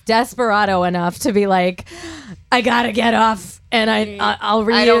guy is desperado enough to be like, I gotta get off and I'll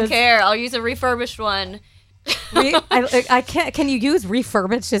reuse. I don't care. I'll use a refurbished one. I can't. Can you use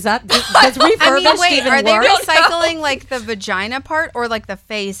refurbished? Does refurbished even are work? They recycling like the vagina part or like the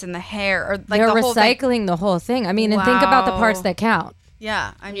face and the hair or like they're the whole recycling the whole thing. I mean, and think about the parts that count.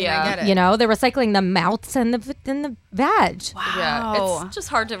 Yeah, I mean, I get it. You know, they're recycling the mouths and the vag. Wow. Yeah, it's just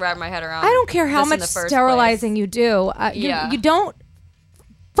hard to wrap my head around. I don't care how much sterilizing you do. You don't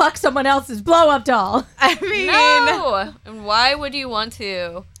fuck someone else's blow-up doll. I mean, no. And why would you want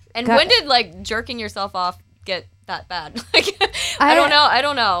to? And when did like jerking yourself off get that bad. Like, I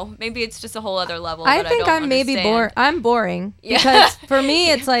don't know. Maybe it's just a whole other level. I think I'm maybe bored. I'm boring because for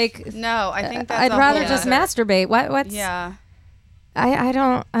me it's like no. I think that's I'd rather just masturbate. What's yeah. I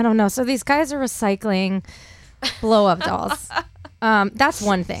don't know. So these guys are recycling blow up dolls. That's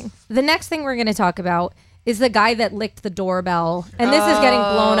one thing. The next thing we're going to talk about is the guy that licked the doorbell, and this is getting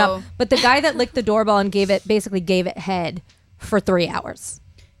blown up. But the guy that licked the doorbell and gave it head for 3 hours.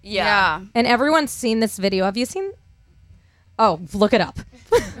 Yeah. And everyone's seen this video. Have you seen? Oh, look it up.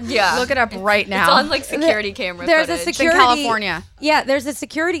 Yeah. Look it up right now. It's on like security camera There's footage. a security in California. Yeah, there's a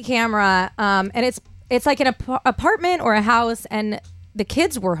security camera, and it's like an apartment or a house, and the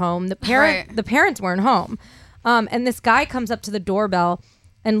kids were home. The parents weren't home, and this guy comes up to the doorbell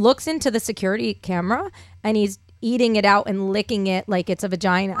and looks into the security camera, and he's eating it out and licking it like it's a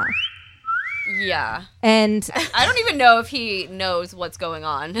vagina. Yeah. And I don't even know if he knows what's going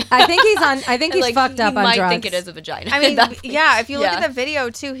on. I think he's fucked up on drugs. He might think it is a vagina. I mean, yeah, if you look at the video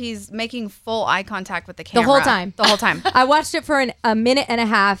too, he's making full eye contact with the camera. The whole time. The whole time. I watched it for a minute and a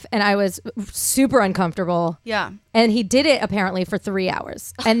half, and I was super uncomfortable. Yeah. And he did it apparently for 3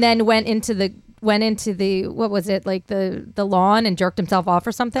 hours, and then went into the what was it, like the lawn, and jerked himself off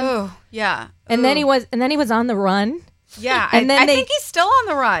or something. Oh, yeah. And then he was on the run. Yeah, and then I think he's still on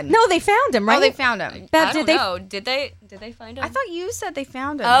the run. No, they found him, right? Oh, they found him. Bev, I don't know. Did they find him? I thought you said they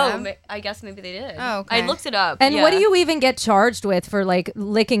found him. Oh, I guess maybe they did. Oh, okay. I looked it up. And what do you even get charged with for like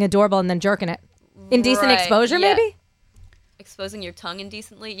licking a doorbell and then jerking it? Indecent exposure, maybe? Exposing your tongue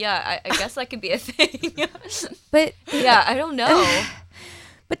indecently? Yeah, I guess that could be a thing. But yeah, I don't know.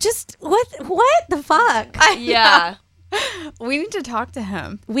 But just what the fuck? Yeah. We need to talk to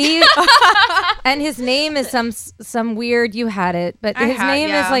him. And his name is some weird. You had it, but his name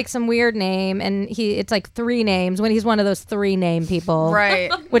is like some weird name, and it's like 3 names. When he's one of those 3 name people,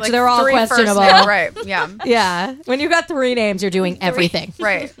 right? Which like they're all questionable, right? Yeah, yeah. When you got 3 names, you're doing everything,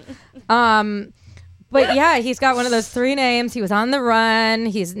 right? But yeah, he's got one of those 3 names. He was on the run.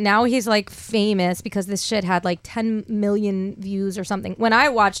 He's like famous because this shit had like 10 million views or something. When I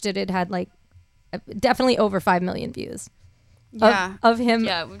watched it, it had like definitely over 5 million views. Yeah, of him.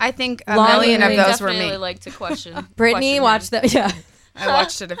 Yeah, I think a million of those were me. Definitely like to question. Brittany watched that. Yeah, I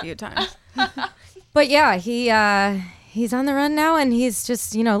watched it a few times. But yeah, he's on the run now, and he's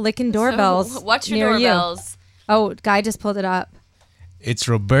just licking doorbells. So watch your doorbells. Oh, guy just pulled it up. It's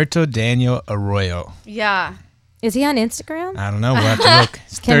Roberto Daniel Arroyo. Yeah. Is he on Instagram? I don't know. We'll have to look.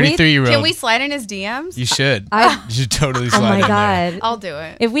 He's 33-year-old. Can we slide in his DMs? You should. You should totally slide in Oh my there. God. I'll do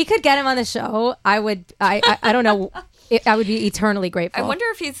it. If we could get him on the show, I would. I don't know. I would be eternally grateful. I wonder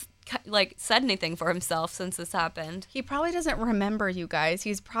if he's like said anything for himself since this happened. He probably doesn't remember, you guys.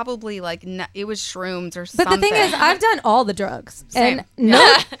 He's probably like it was shrooms or something. But the thing is, I've done all the drugs, Same. and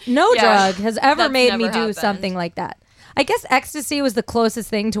no drug has ever That's made never me do happened. something like that. I guess ecstasy was the closest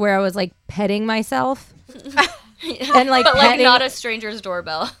thing to where I was like petting myself. And like, but like petting. not a stranger's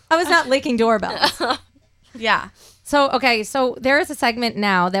doorbell. I was not licking doorbells. Yeah. So there is a segment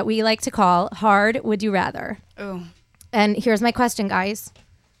now that we like to call Hard Would You Rather. Ooh. And here's my question, guys.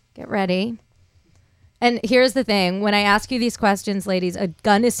 Get ready. And here's the thing. When I ask you these questions, ladies, a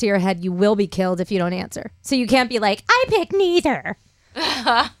gun is to your head. You will be killed if you don't answer. So you can't be like, I pick neither.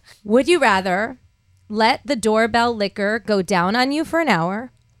 Would you rather let the doorbell licker go down on you for an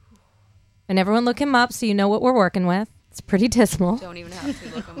hour? And everyone look him up so you know what we're working with. It's pretty dismal. Don't even have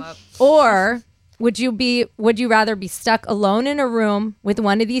to look him up. Or would you rather be stuck alone in a room with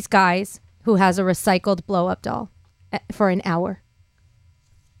one of these guys who has a recycled blow-up doll for an hour?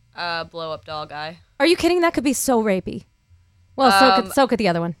 Blow up doll guy. Are you kidding? That could be so rapey. Well, so could the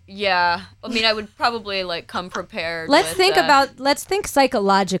other one. Yeah. I mean, I would probably like come prepared. Let's think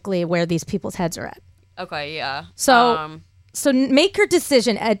psychologically where these people's heads are at. Okay, yeah. So make your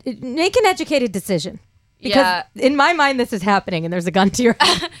decision. Make an educated decision. Because in my mind, this is happening, and there's a gun to your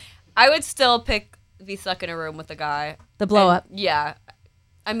head. I would still pick be stuck in a room with a guy. The blow up. Yeah.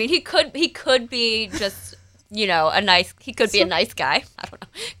 I mean, he could be just, a nice guy. I don't know.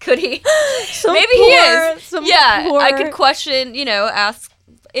 Could he? Maybe he is. I could question,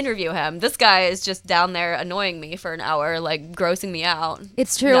 interview him. This guy is just down there annoying me for an hour, like grossing me out.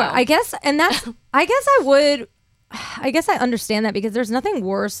 It's true. No. I guess I understand that, because there's nothing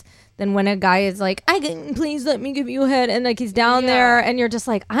worse than when a guy is like, please let me give you a head, and like he's down there and you're just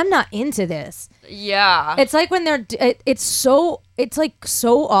like, I'm not into this. Yeah. It's like when it's so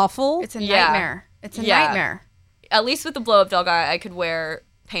awful. It's a nightmare. It's a nightmare. At least with the blow up doll guy, I could wear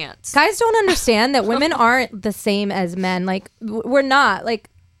pants. Guys don't understand that women aren't the same as men. Like, we're not. Like,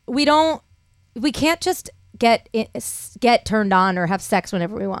 we can't just get turned on or have sex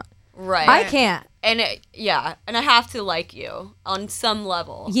whenever we want. Right. I can't. And and I have to like you on some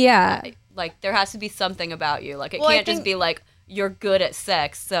level. Yeah. Like there has to be something about you. Like it Well, I can't just be like you're good at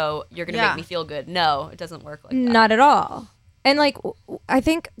sex, so you're gonna make me feel good. No, it doesn't work like that. Not at all. And like I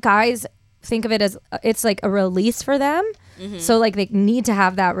think guys think of it as it's like a release for them. Mm-hmm. So like they need to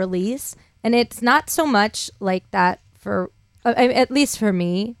have that release, and it's not so much like that for at least for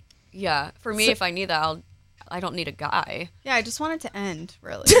me. Yeah, for me, if I need that, I don't need a guy. Yeah, I just want it to end,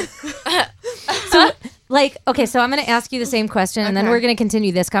 really. So, like, okay, so I'm going to ask you the same question, and then Okay. we're going to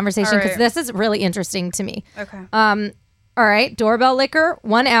continue this conversation because All right. this is really interesting to me. Okay. All right, doorbell licker,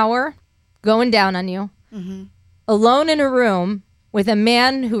 1 hour, going down on you. Mm-hmm. Alone in a room with a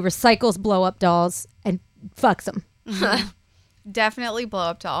man who recycles blow-up dolls and fucks them. Definitely blow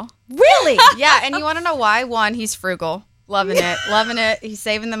up doll. Really? Yeah, and you want to know why? One, he's frugal. Loving it. He's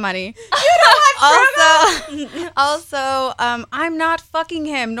saving the money. Also, I'm not fucking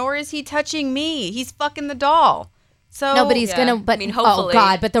him, nor is he touching me. He's fucking the doll. So No, but he's going to, but, I mean, oh hopefully.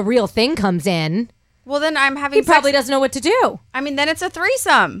 God, but the real thing comes in. Well, then I'm having He probably sex. doesn't know what to do. I mean, then it's a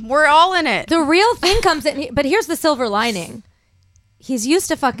threesome. We're all in it. The real thing comes in, but here's the silver lining. He's used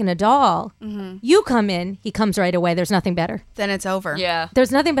to fucking a doll. Mm-hmm. You come in, he comes right away. There's nothing better. Then it's over. Yeah.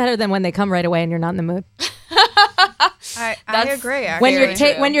 There's nothing better than when they come right away and you're not in the mood. I That's agree.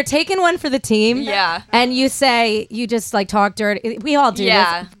 Actually. When you're taking one for the team, Yeah. and you say you just like talk dirty. We all do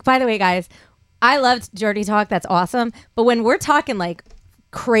Yeah. this. By the way, guys, I love dirty talk. That's awesome. But when we're talking like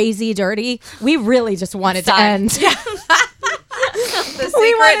crazy dirty, we really just want it to end. the secret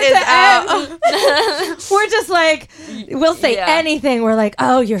We want it is to out. end. We're just like, we'll say Yeah. anything. We're like,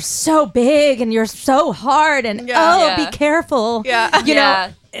 oh, you're so big and you're so hard, and Yeah. be careful. Yeah. You Yeah.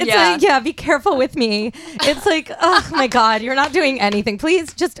 know. It's Yeah. like, be careful with me. It's like, oh my God, you're not doing anything.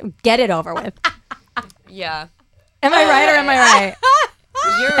 Please just get it over with. Yeah. Am I right or am I right?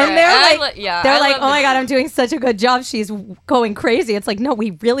 You're right. And they're I like, lo- yeah, they're I like, love oh my the- God, I'm doing such a good job. She's going crazy. It's like, no,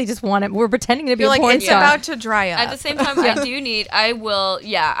 we really just want it. We're pretending to be You're a like, porn it's star. about to dry up. At the same time, I'll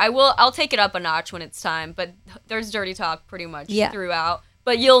take it up a notch when it's time, but there's dirty talk pretty much throughout.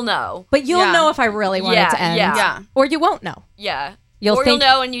 But you'll know. But you'll know if I really want it to end. Yeah. Or you won't know. Yeah. You'll You'll think-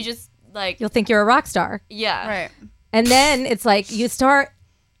 know and you just like You'll think you're a rock star. yeah. Right. And then it's like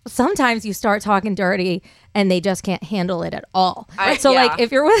sometimes you start talking dirty and they just can't handle it at all. So like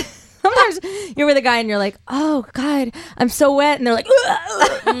if you're sometimes you're with a guy and you're like, oh God, I'm so wet. And they're like,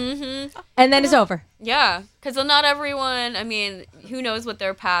 and then it's over. Yeah, because not everyone, I mean, who knows what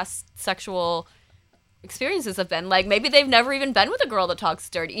their past sexual experiences have been. Like, maybe they've never even been with a girl that talks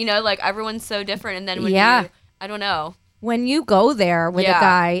dirty. You know, like, everyone's so different. And then when Yeah. I don't know. When you go there with a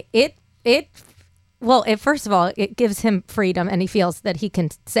guy, first of all, it gives him freedom and he feels that he can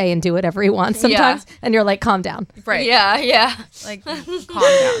say and do whatever he wants sometimes. And you're like, calm down. Right. Yeah, yeah. Like, calm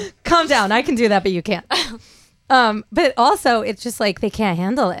down. Calm down. I can do that, but you can't. But also, it's just like they can't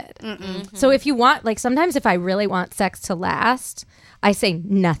handle it. So if you want, like sometimes if I really want sex to last, I say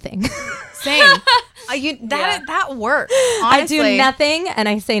nothing. Same. That works. Honestly. I do nothing and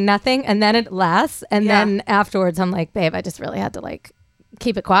I say nothing and then it lasts. And then afterwards, I'm like, babe, I just really had to like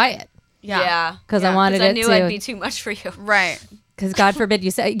keep it quiet. Yeah. Because I wanted I it knew to. I'd be too much for you. Right. Because God forbid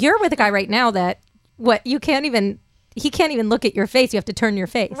you say, you're with a guy right now that he can't even look at your face. You have to turn your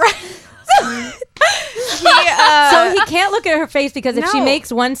face. Right. So he can't look at her face because if she No.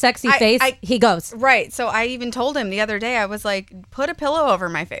 makes one sexy face, he goes. Right. So I even told him the other day, I was like, put a pillow over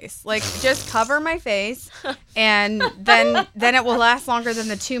my face. Like, just cover my face. And then it will last longer than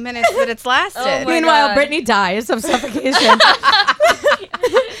the 2 minutes that it's lasted. Oh my Meanwhile, God. Brittany dies of suffocation.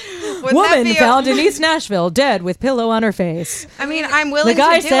 Wouldn't that Woman be found in East Nashville dead with pillow on her face. I mean, I'm willing The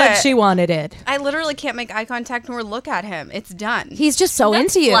guy to do said it. she wanted it. I literally can't make eye contact nor look at him. It's done. He's just so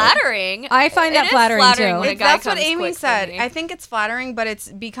That's into you. flattering. I find that It is flattering, too. when a guy That's what comes Amy quick for said. me. I think it's flattering, but it's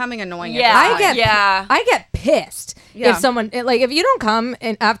becoming annoying. Yeah. I get pissed Yeah. if someone like if you don't come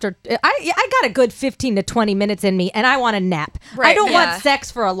and after I got a good 15 to 20 minutes in me and I want a nap. I Right. don't Yeah. want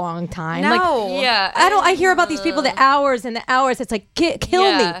sex for a long time. No. Like Yeah. I hear about these people the hours and the hours. It's like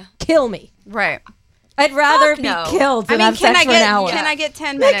kill me. Right. I'd rather Fuck be no. killed I than mean, have sex for an hour. can I get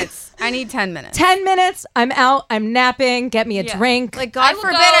 10 minutes? I need 10 minutes. 10 minutes, I'm out, I'm napping, get me a Yeah. drink. Like, God will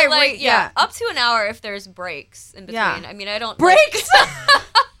forbid go, I like, rate. Yeah. up to an hour if there's breaks in between. Yeah. I mean, I don't Breaks?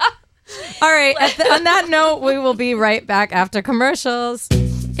 All right, on that note, we will be right back after commercials.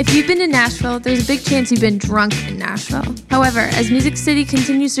 If you've been to Nashville, there's a big chance you've been drunk in Nashville. However, as Music City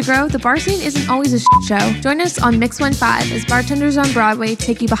continues to grow, the bar scene isn't always a show. Join us on Mix 15 as bartenders on Broadway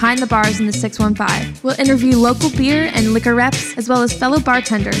take you behind the bars in the 615. We'll interview local beer and liquor reps, as well as fellow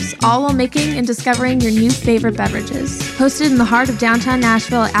bartenders, all while making and discovering your new favorite beverages. Hosted in the heart of downtown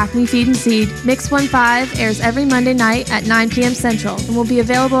Nashville at Acme Feed and Seed, Mix 15 airs every Monday night at 9 p.m. Central and will be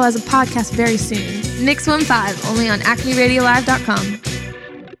available as a podcast very soon. Mix 15, only on AcmeRadioLive.com.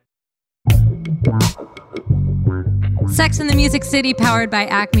 Sex in the Music City, powered by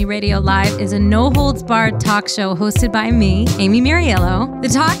Acme Radio Live, is a no-holds-barred talk show hosted by me, Amy Muriello. The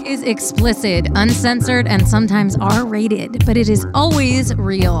talk is explicit, uncensored, and sometimes R-rated, but it is always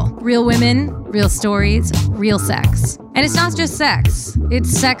real. Real women, real stories, real sex. And it's not just sex. It's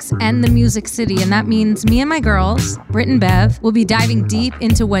sex and the Music City, and that means me and my girls, Britt and Bev, will be diving deep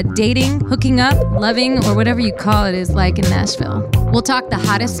into what dating, hooking up, loving, or whatever you call it is like in Nashville. We'll talk the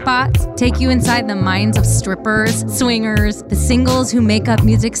hottest spots, take you inside the minds of strippers, swingers, the singles who make up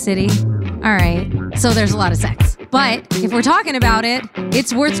Music City. All right, so there's a lot of sex. But if we're talking about it,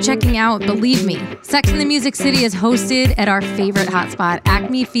 it's worth checking out, believe me. Sex in the Music City is hosted at our favorite hotspot,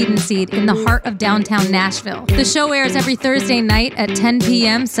 Acme Feed and Seed, in the heart of downtown Nashville. The show airs every Thursday night at 10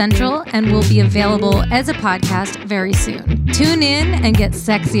 p.m. Central and will be available as a podcast very soon. Tune in and get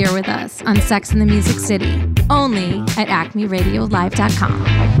sexier with us on Sex in the Music City, only at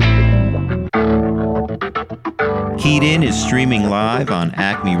AcmeRadioLive.com. Keyed In is streaming live on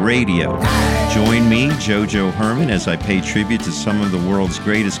Acme Radio. Join me, JoJo Herman, as I pay tribute to some of the world's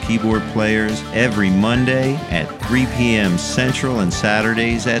greatest keyboard players every Monday at 3 p.m. Central and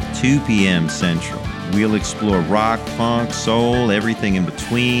Saturdays at 2 p.m. Central. We'll explore rock, funk, soul, everything in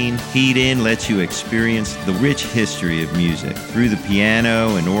between. Keyed In lets you experience the rich history of music through the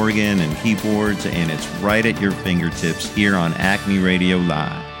piano and organ and keyboards, and it's right at your fingertips here on Acme Radio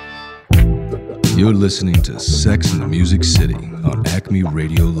Live. You're listening to Sex in the Music City on Acme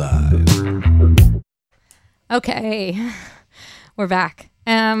Radio Live. Okay, we're back.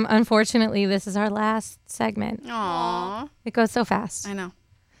 Unfortunately, this is our last segment. Aww. It goes so fast. I know.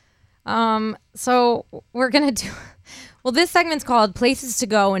 So we're going to do... Well, this segment's called Places to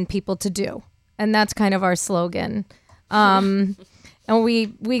Go and People to Do. And that's kind of our slogan. And we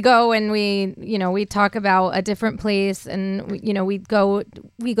go and we talk about a different place, and we go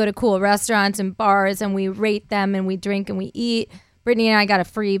to cool restaurants and bars, and we rate them, and we drink and we eat. Brittany and I got a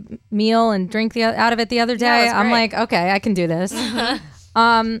free meal and drink out of it the other day. Yeah, I'm like, okay, I can do this.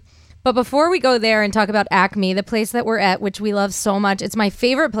 But before we go there and talk about Acme, the place that we're at, which we love so much, it's my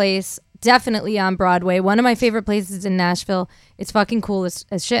favorite place, definitely on Broadway. One of my favorite places in Nashville. It's fucking cool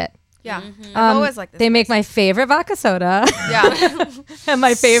as shit. Yeah, I've always liked this. They make my favorite vodka soda. Yeah, and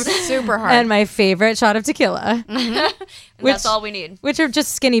my favorite super hard, and my favorite shot of tequila. That's all we need. Which are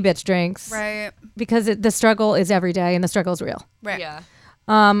just skinny bitch drinks, right? Because the struggle is every day, and the struggle is real. Right. Yeah.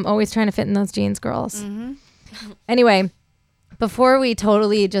 Always trying to fit in those jeans, girls. Anyway, before we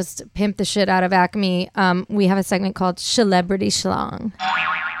totally just pimp the shit out of Acme, we have a segment called Celebrity Schlong.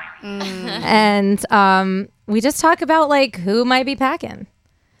 And we just talk about like who might be packing.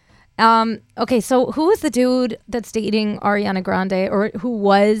 Okay, so who is the dude that's dating Ariana Grande, or who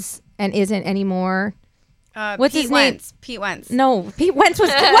was and isn't anymore? What's Pete his name? Wentz. Pete Wentz. No, Pete Wentz was...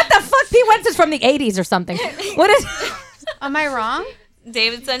 What the fuck? Pete Wentz is from the 80s or something. What is... Am I wrong?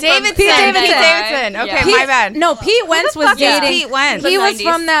 Davidson. Pete Davidson. Okay, Pete, my bad. No, Pete Wentz was dating... Pete Wentz. He was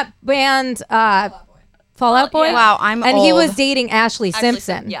from that band... Fall Out Boy? Yeah. Wow, I'm and old. he was dating Ashley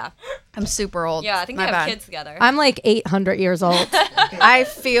Simpson. Yeah. I'm super old. Yeah, I think my they have bad. kids together. I'm like 800 years old. I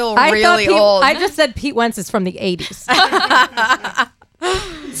feel I really thought old. I just said Pete Wentz is from the 80s.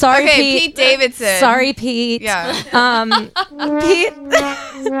 Sorry, okay, Pete. Davidson. Sorry, Pete. Yeah.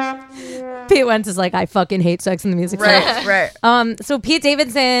 Pete Wentz is like, I fucking hate Sex in the Music City. Right. So Pete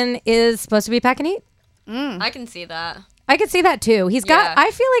Davidson is supposed to be packing heat. I can see that. I can see that too. He's got.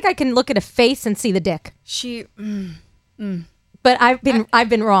 I feel like I can look at a face and see the dick. But I've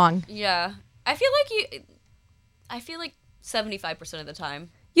been wrong. Yeah, I feel like 75% of the time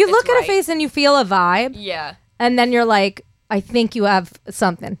You it's look at right. a face and you feel a vibe. Yeah. And then you're like, I think you have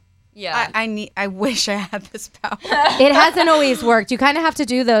something. Yeah. I wish I had this power. It hasn't always worked. You kind of have to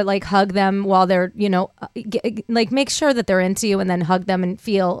do the like hug them while they're, like make sure that they're into you, and then hug them and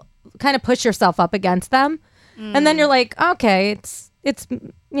feel kind of push yourself up against them. And then you're like, okay, it's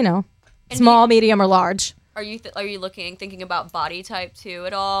small, medium, or large. Are you thinking about body type too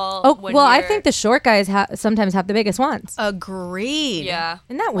at all? Oh, well, I think the short guys sometimes have the biggest ones. Agreed. Yeah.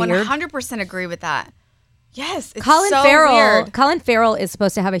 Isn't that weird? 100% agree with that. Yes, it's Colin so Farrell. weird. Colin Farrell is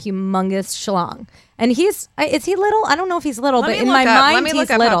supposed to have a humongous schlong, and is he little? I don't know if he's little, but in my mind, let me he's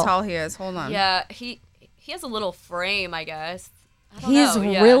look up little. how tall he is. Hold on. Yeah, he has a little frame, I guess. I don't He's know,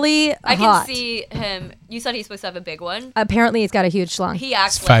 yeah. really I hot. can see him. You said he's supposed to have a big one. Apparently, he's got a huge schlong. He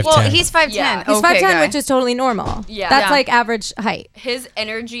acts He's like 5'10". Well, he's 5'10". Yeah. He's Okay, 5'10", guy. which is totally normal. Yeah. That's Yeah. like average height. his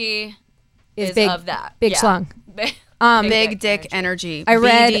energy Is is big, of that. big Yeah. schlong. Big dick energy. I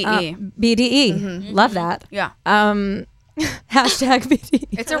read BDE. BDE. Love that. Yeah. Hashtag BDE.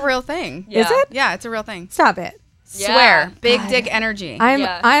 It's a real thing. Yeah. Is it? Yeah, it's a real thing. Stop it. Yeah. Swear. Big God. dick energy.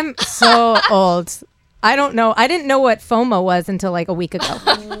 Yeah. I'm so old. I don't know. I didn't know what FOMO was until like a week ago.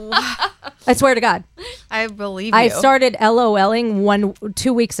 I swear to God. I believe you. I started LOLing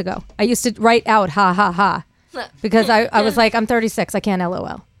 2 weeks ago. I used to write out ha ha ha because I was like, I'm 36. I can't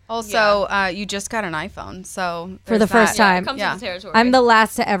LOL. Also, you just got an iPhone, so For the there's first that. time. Comes Yeah. with the territory. I'm the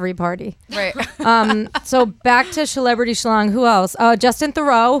last to every party. Right. So back to Celebrity Schlong. Who else? Justin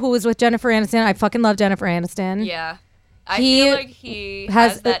Theroux, who was with Jennifer Aniston. I fucking love Jennifer Aniston. Yeah. I He feel like he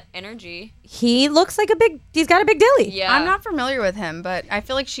has has that energy. He looks like he's got a big dilly. Yeah. I'm not familiar with him, but I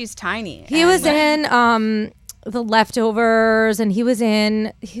feel like she's tiny. He was in The Leftovers, and he was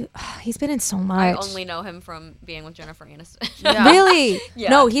in. He's been in so I much. only know him from being with Jennifer Aniston. Yeah. Really? Yeah.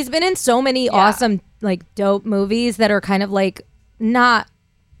 No, he's been in so many awesome, like dope movies that are kind of like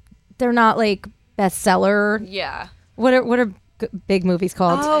they're not like bestseller. Yeah. What are big movies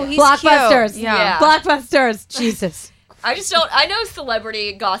called? Oh, he's Blockbusters. cute. Yeah. Blockbusters. Jesus. I just don't. I know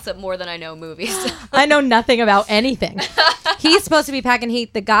celebrity gossip more than I know movies. I know nothing about anything. He's supposed to be packing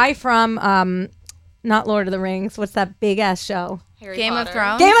heat. The guy from not Lord of the Rings. What's that big ass show? Game of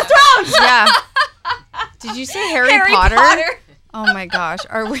Thrones. Game of Thrones. Yeah. Did you say Harry Potter? Oh my gosh.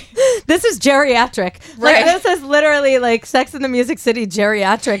 Are we? This is geriatric. Right. Like, this is literally like Sex in the Music City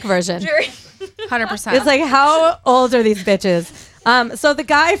geriatric version. 100%. It's like, how old are these bitches? So the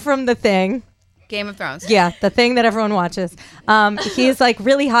guy from The Thing. Game of Thrones. Yeah, the thing that everyone watches. He's like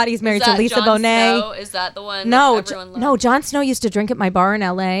really hot. He's married to Lisa Jon Bonet. Snow? Is that the one? No, that everyone loves? no. Jon Snow used to drink at my bar in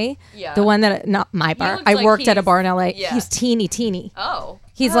L.A. Yeah. The one that not my bar. looks I like worked at a he's- bar in L.A. yeah. He's teeny. Oh.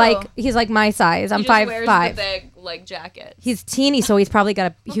 He's like my size. I'm He just wears 5'5". the big like jacket. He's teeny, so he's probably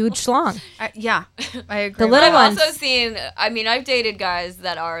got a huge schlong. Yeah, I agree. The little I've ones. also seen. I mean, I've dated guys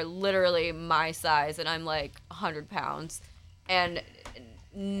that are literally my size, and I'm like 100 pounds, and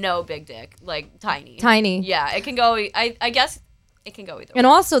no big dick, like tiny. Tiny. Yeah, it can go. I guess it can go either. And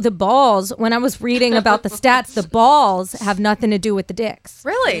also the balls, when I was reading about the stats, the balls have nothing to do with the dicks.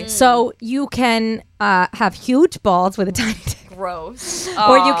 Really? So you can have huge balls with a tiny dick. Gross.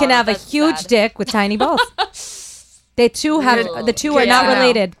 Or you can have a that's huge sad. dick with tiny balls. They two have Good- the two good are not to know.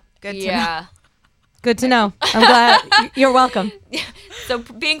 related. Good to know. Yeah. Good to know. I'm glad. You're welcome. So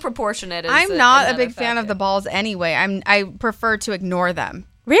being proportionate is. I'm not a another big fan of factor. the balls anyway. I prefer to ignore them.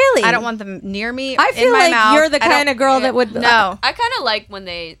 Really? I don't want them near me. I in feel my like mouth. you're the I kind don't- of girl that would. No. I kind of like when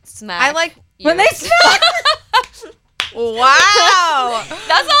they smack. I like When they smack. Wow.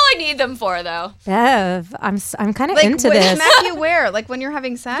 That's all I need them for, though. Bev, I'm kind of Like into when this. smack you where? Like when you're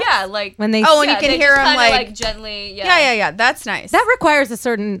having sex? Yeah, like When they Oh, and yeah, you can they hear just them kinda, like gently. Yeah. That's nice. that requires a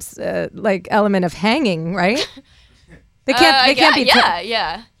certain like element of hanging, right? They can't. They can't be.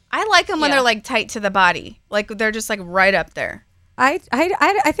 Yeah. I like them when Yeah. they're like tight to the body. Like they're just like right up there. I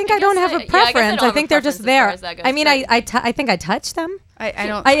think I don't have a I guess I preference. don't I have think a they're just preference as there. far as that goes, I mean, but- I think I touch them. I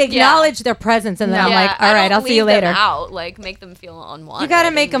don't. I acknowledge their presence, and then I'm Yeah, like, all I right, don't I'll see you leave them later. Out, like make them feel unwanted. You got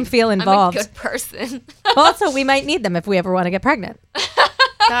to make them feel involved. I'm a good person. Also, we might need them if we ever want to get pregnant.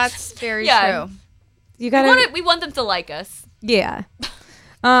 That's very Yeah. true. You got to. we want them to like us. Yeah.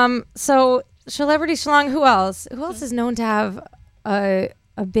 So celebrity schlong. Who else? Who else is known to have a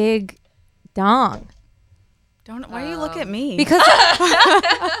big dong? Why do you look at me? Because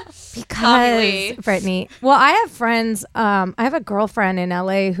Tommy Lee. Brittany. Well, I have friends. I have a girlfriend in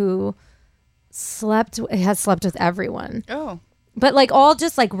LA who has slept with everyone. Oh. But like all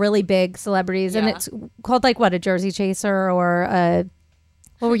just like really big celebrities, and Yeah. it's called like what, a jersey chaser or a.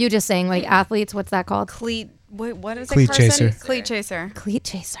 What were you just saying? Like athletes? What's that called? Wait, what is Cleat it? Carson? chaser. Cleat chaser. Cleat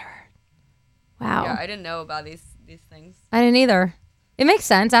chaser. Wow. Yeah, I didn't know about these things. I didn't either. It makes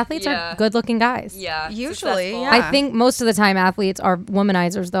sense. Athletes Yeah. are good-looking guys. Yeah, Usually, successful. yeah. I think most of the time athletes are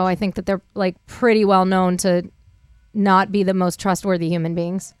womanizers, though. I think that they're like pretty well known to not be the most trustworthy human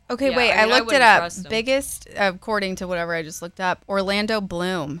beings. Okay, Yeah, wait. I mean, I looked it wouldn't up. trust him. Biggest, according to whatever I just looked up, Orlando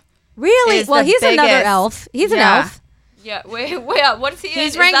Bloom. Really? Is Well, the he's another biggest. elf. He's an Yeah. elf. Yeah, wait, what's he in?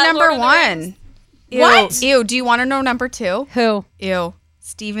 He's Is ranked that number Lord of the one. Rings? Ew. What? Ew. Do you want to know number two? Who? Ew.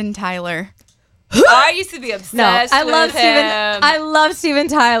 Steven Tyler. I used to be obsessed I love with him. I love Steven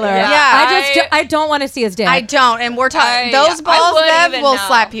Tyler. Yeah. I don't want to see his dick. I don't, and we're talking those balls. Bev will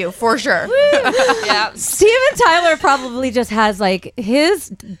slap you for sure. Yeah. Steven Tyler probably just has like his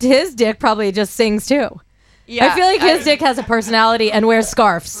dick probably just sings too. Yeah, I feel like his dick has a personality and wears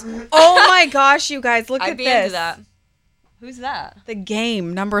scarves. Oh my gosh, you guys, look I'd at be this. into that. Who's that? The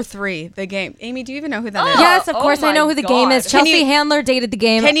Game, number 3. The Game. Amy, do you even know who that is? Yes, of course I know who the Game is. Can Chelsea you- Handler dated the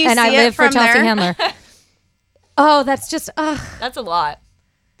Game, Can you and I see it live for from Chelsea there? Handler. Oh, that's just That's a lot.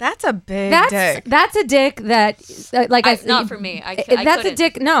 That's a big that's dick. that's a dick that like Not for me. I that's a couldn't.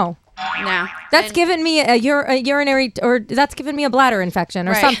 dick. No, No. that's given me a urinary or that's given me a bladder infection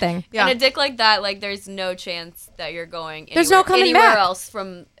or Right. something. Yeah. And a dick like that, like there's no chance that you're going. There's no coming anywhere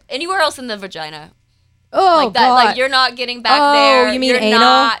back. Anywhere else in the vagina. Oh Like that, God. like you're not getting back Oh, there. you mean You're anal?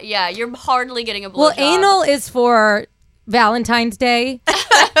 Not, yeah, you're hardly getting a blowjob. Well, anal is for Valentine's Day.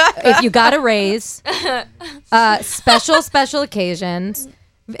 If you got a raise, special occasions.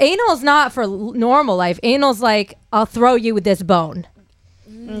 Anal's not for normal life. Anal's like, I'll throw you with this bone.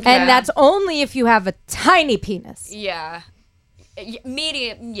 And that's only if you have a tiny penis. Yeah.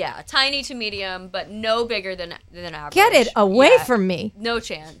 Medium, yeah, tiny to medium, but no bigger than average. Get it away Yeah. from me. No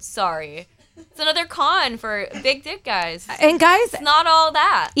chance. Sorry. It's another con for big dick guys. And guys, It's not all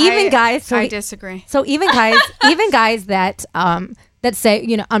that. even guys. So I disagree. So even guys that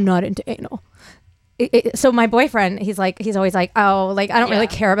say, I'm not into anal. So my boyfriend, he's always like, oh, like I don't really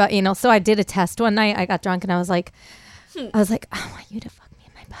care about anal. So I did a test one night. I got drunk and I was like, I want you to fuck me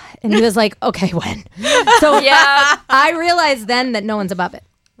in my butt. And he was like, okay, when? So Yeah. I realized then that no one's above it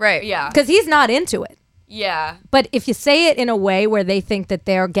Right. Yeah. because he's not into it. Yeah. But if you say it in a way where they think that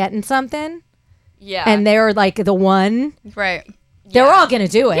they're getting something Yeah. and they're like the one, Right. they're all gonna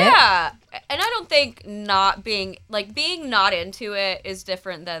do it. Yeah. And I don't think being not into it is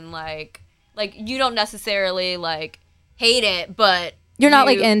different than like you don't necessarily like hate it, but You're not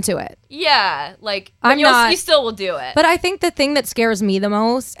like into it. Yeah, like I'm you not. still will do it. But I think the thing that scares me the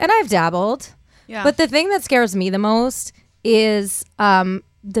most, and I've dabbled, Yeah. but the thing that scares me the most is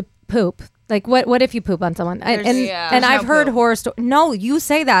the poop. Like what if you poop on someone? And There's I've no heard poop. horror stories. No, you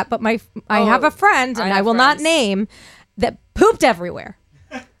say that, but I have a friend, and I will not name, that pooped everywhere.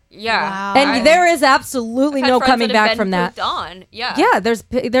 Yeah. Wow. And there is absolutely I've had no friends coming that have back been from that. pooped on. Yeah. Yeah,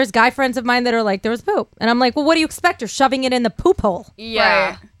 there's guy friends of mine that are like, there was poop. And I'm like, well, what do you expect? You're shoving it in the poop hole. Yeah.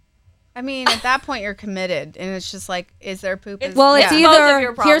 Right. I mean, at that point, you're committed, and it's just like, is there poop? Well, it's Both of either,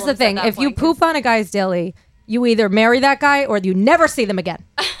 your here's the problems thing. at that If you point, poop on a guy's dilly, you either marry that guy or you never see them again.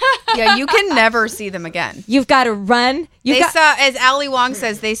 Yeah, you can never see them again. You've got to run. They saw, as Ali Wong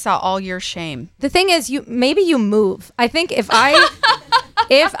says, they saw all your shame. The thing is, maybe you move. I think if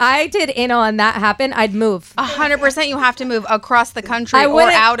I did anal and that happened, I'd move. 100%, you have to move across the country I or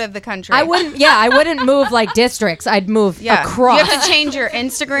wouldn't- out of the country. I wouldn't move like districts. I'd move across. You have to change your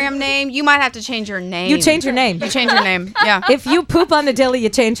Instagram name. You might have to change your name. You change your name. You change your name. Yeah. If you poop on the dilly, you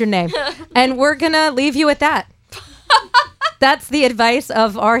change your name. And we're going to leave you at that. That's the advice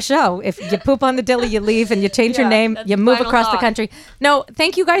of our show. If you poop on the dilly, you leave and you change your name, you move final across the thought. country. No,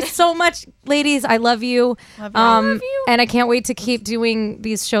 thank you guys so much, ladies. I love you. Love you. And I can't wait to keep doing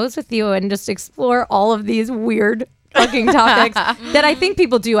these shows with you and just explore all of these weird fucking topics that I think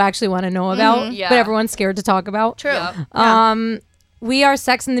people do actually want to know about, Yeah. but everyone's scared to talk about. True. Yep. We are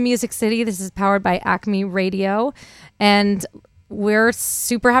Sex in the Music City. This is powered by Acme Radio. And we're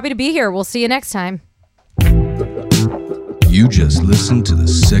super happy to be here. We'll see you next time. You just listened to the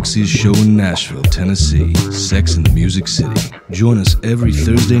sexiest show in Nashville, Tennessee, Sex in the Music City. Join us every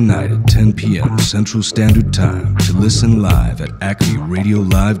Thursday night at 10 p.m. Central Standard Time to listen live at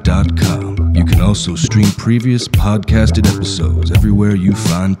acmeradiolive.com. You can also stream previous podcasted episodes everywhere you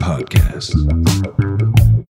find podcasts.